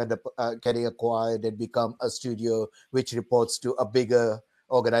so, you end up getting acquired and become a studio which reports to a bigger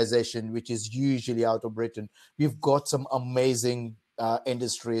organization, which is usually out of Britain. We've got some amazing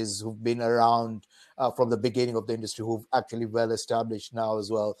industries who've been around from the beginning of the industry, who've actually well established now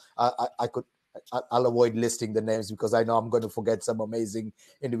as well. I'll avoid listing the names because I know I'm going to forget some amazing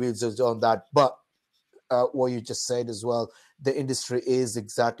individuals on that. But what you just said as well, the industry is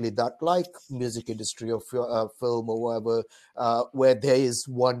exactly that, like music industry or film or whatever, where there is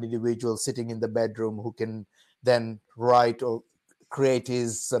one individual sitting in the bedroom who can then write or create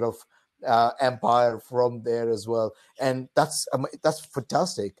his sort of empire from there as well. And that's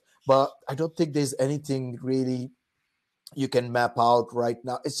fantastic. But I don't think there's anything really you can map out right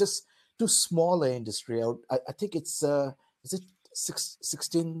now. It's just too small an industry. I think it's is it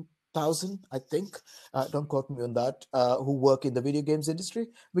 16,000, I think, don't quote me on that, who work in the video games industry,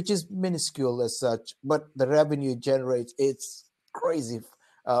 which is minuscule as such, but the revenue it generates, it's crazy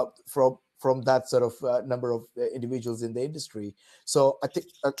from that sort of number of individuals in the industry. So I think,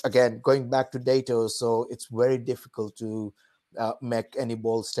 again, going back to data, so it's very difficult to make any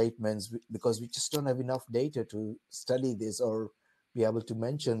bold statements because we just don't have enough data to study this or be able to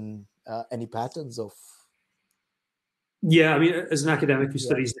mention any patterns of. Yeah, I mean, as an academic who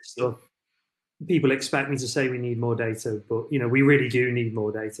studies this stuff, people expect me to say we need more data, but, you know, we really do need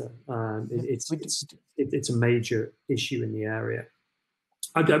more data. It's a major issue in the area.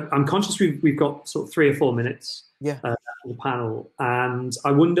 I'm conscious we've got sort of 3 or 4 minutes on the panel, and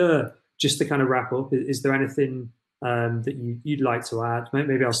I wonder, just to kind of wrap up, is there anything that you'd like to add?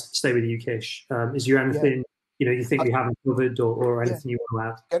 Maybe I'll stay with you, Kish. Is there anything you know you think we haven't covered, or anything you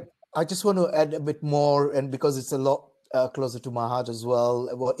want to add? I just want to add a bit more, and because it's a lot closer to my heart as well,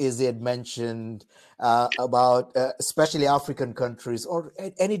 what Izzy had mentioned about especially African countries or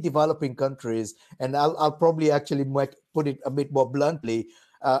any developing countries. And I'll probably actually might put it a bit more bluntly.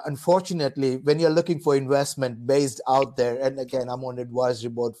 Unfortunately, when you're looking for investment based out there, and again, I'm on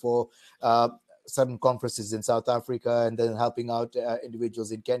advisory board for certain conferences in South Africa and then helping out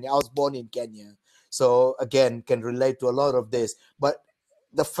individuals in Kenya. I was born in Kenya, so again, can relate to a lot of this. But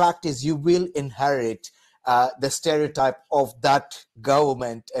the fact is, you will inherit the stereotype of that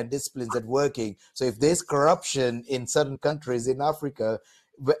government and disciplines at working. So if there's corruption in certain countries in Africa,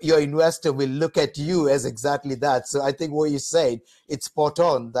 your investor will look at you as exactly that. So I think what you said, it's spot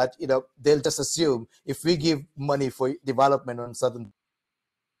on, that, you know, they'll just assume if we give money for development on certain,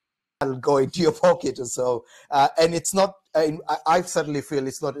 that'll go into your pocket or so. And it's not, I certainly feel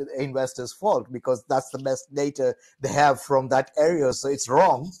it's not an investor's fault because that's the best data they have from that area. So it's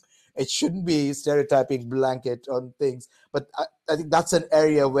wrong. It shouldn't be stereotyping blanket on things. But I think that's an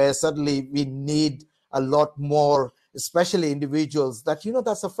area where suddenly we need a lot more, especially individuals, that, you know,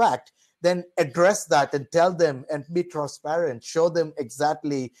 that's a fact. Then address that and tell them and be transparent. Show them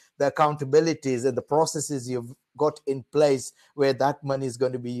exactly the accountabilities and the processes you've got in place where that money is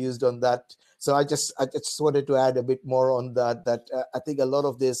going to be used on that. So I just wanted to add a bit more on that, I think a lot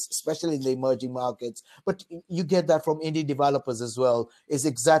of this, especially in the emerging markets, but you get that from indie developers as well, is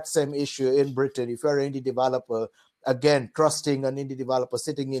exact same issue in Britain. If you're an indie developer, again, trusting an indie developer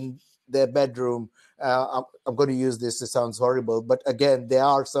sitting in their bedroom, I'm going to use this, it sounds horrible, but again, there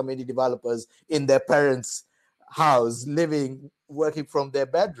are some indie developers in their parents' house, living, working from their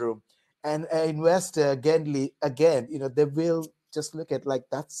bedroom. And an investor, again, they will just look at like,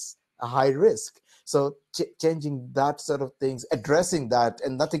 that's a high risk. So changing that sort of things, addressing that,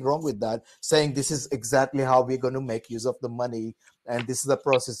 and nothing wrong with that, saying this is exactly how we're going to make use of the money, and this is the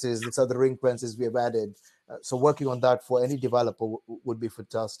processes, these are the ring fences we have added. So working on that for any developer would be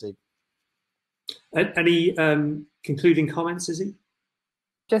fantastic. Any concluding comments, Izzy?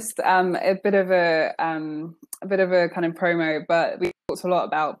 Just a bit of a kind of promo, but we talked a lot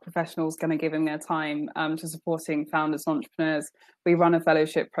about professionals kind of giving their time to supporting founders and entrepreneurs. We run a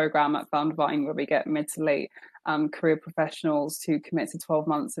fellowship program at Foundvine where we get mid to late career professionals to commit to 12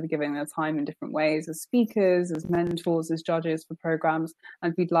 months of giving their time in different ways, as speakers, as mentors, as judges for programs.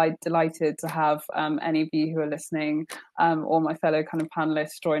 And we'd delighted to have any of you who are listening or my fellow kind of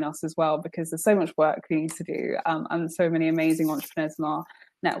panelists join us as well, because there's so much work we need to do and so many amazing entrepreneurs in our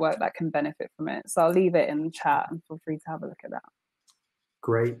network that can benefit from it. So I'll leave it in the chat and feel free to have a look at that.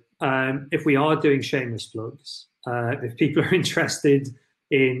 Great. If we are doing shameless plugs, if people are interested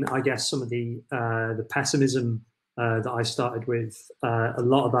in, I guess, some of the pessimism that I started with, a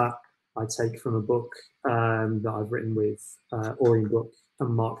lot of that I take from a book that I've written with Orion Book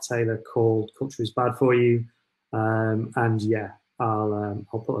and Mark Taylor called "Culture is Bad for You," and yeah, I'll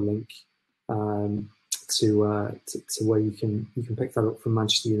put a link to where you can pick that up from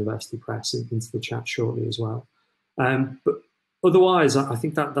Manchester University Press into the chat shortly as well. But otherwise, I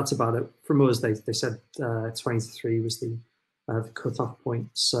think that's about it from us. They said 23 was the cut-off point.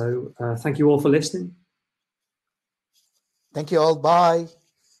 So thank you all for listening. Thank you all. Bye.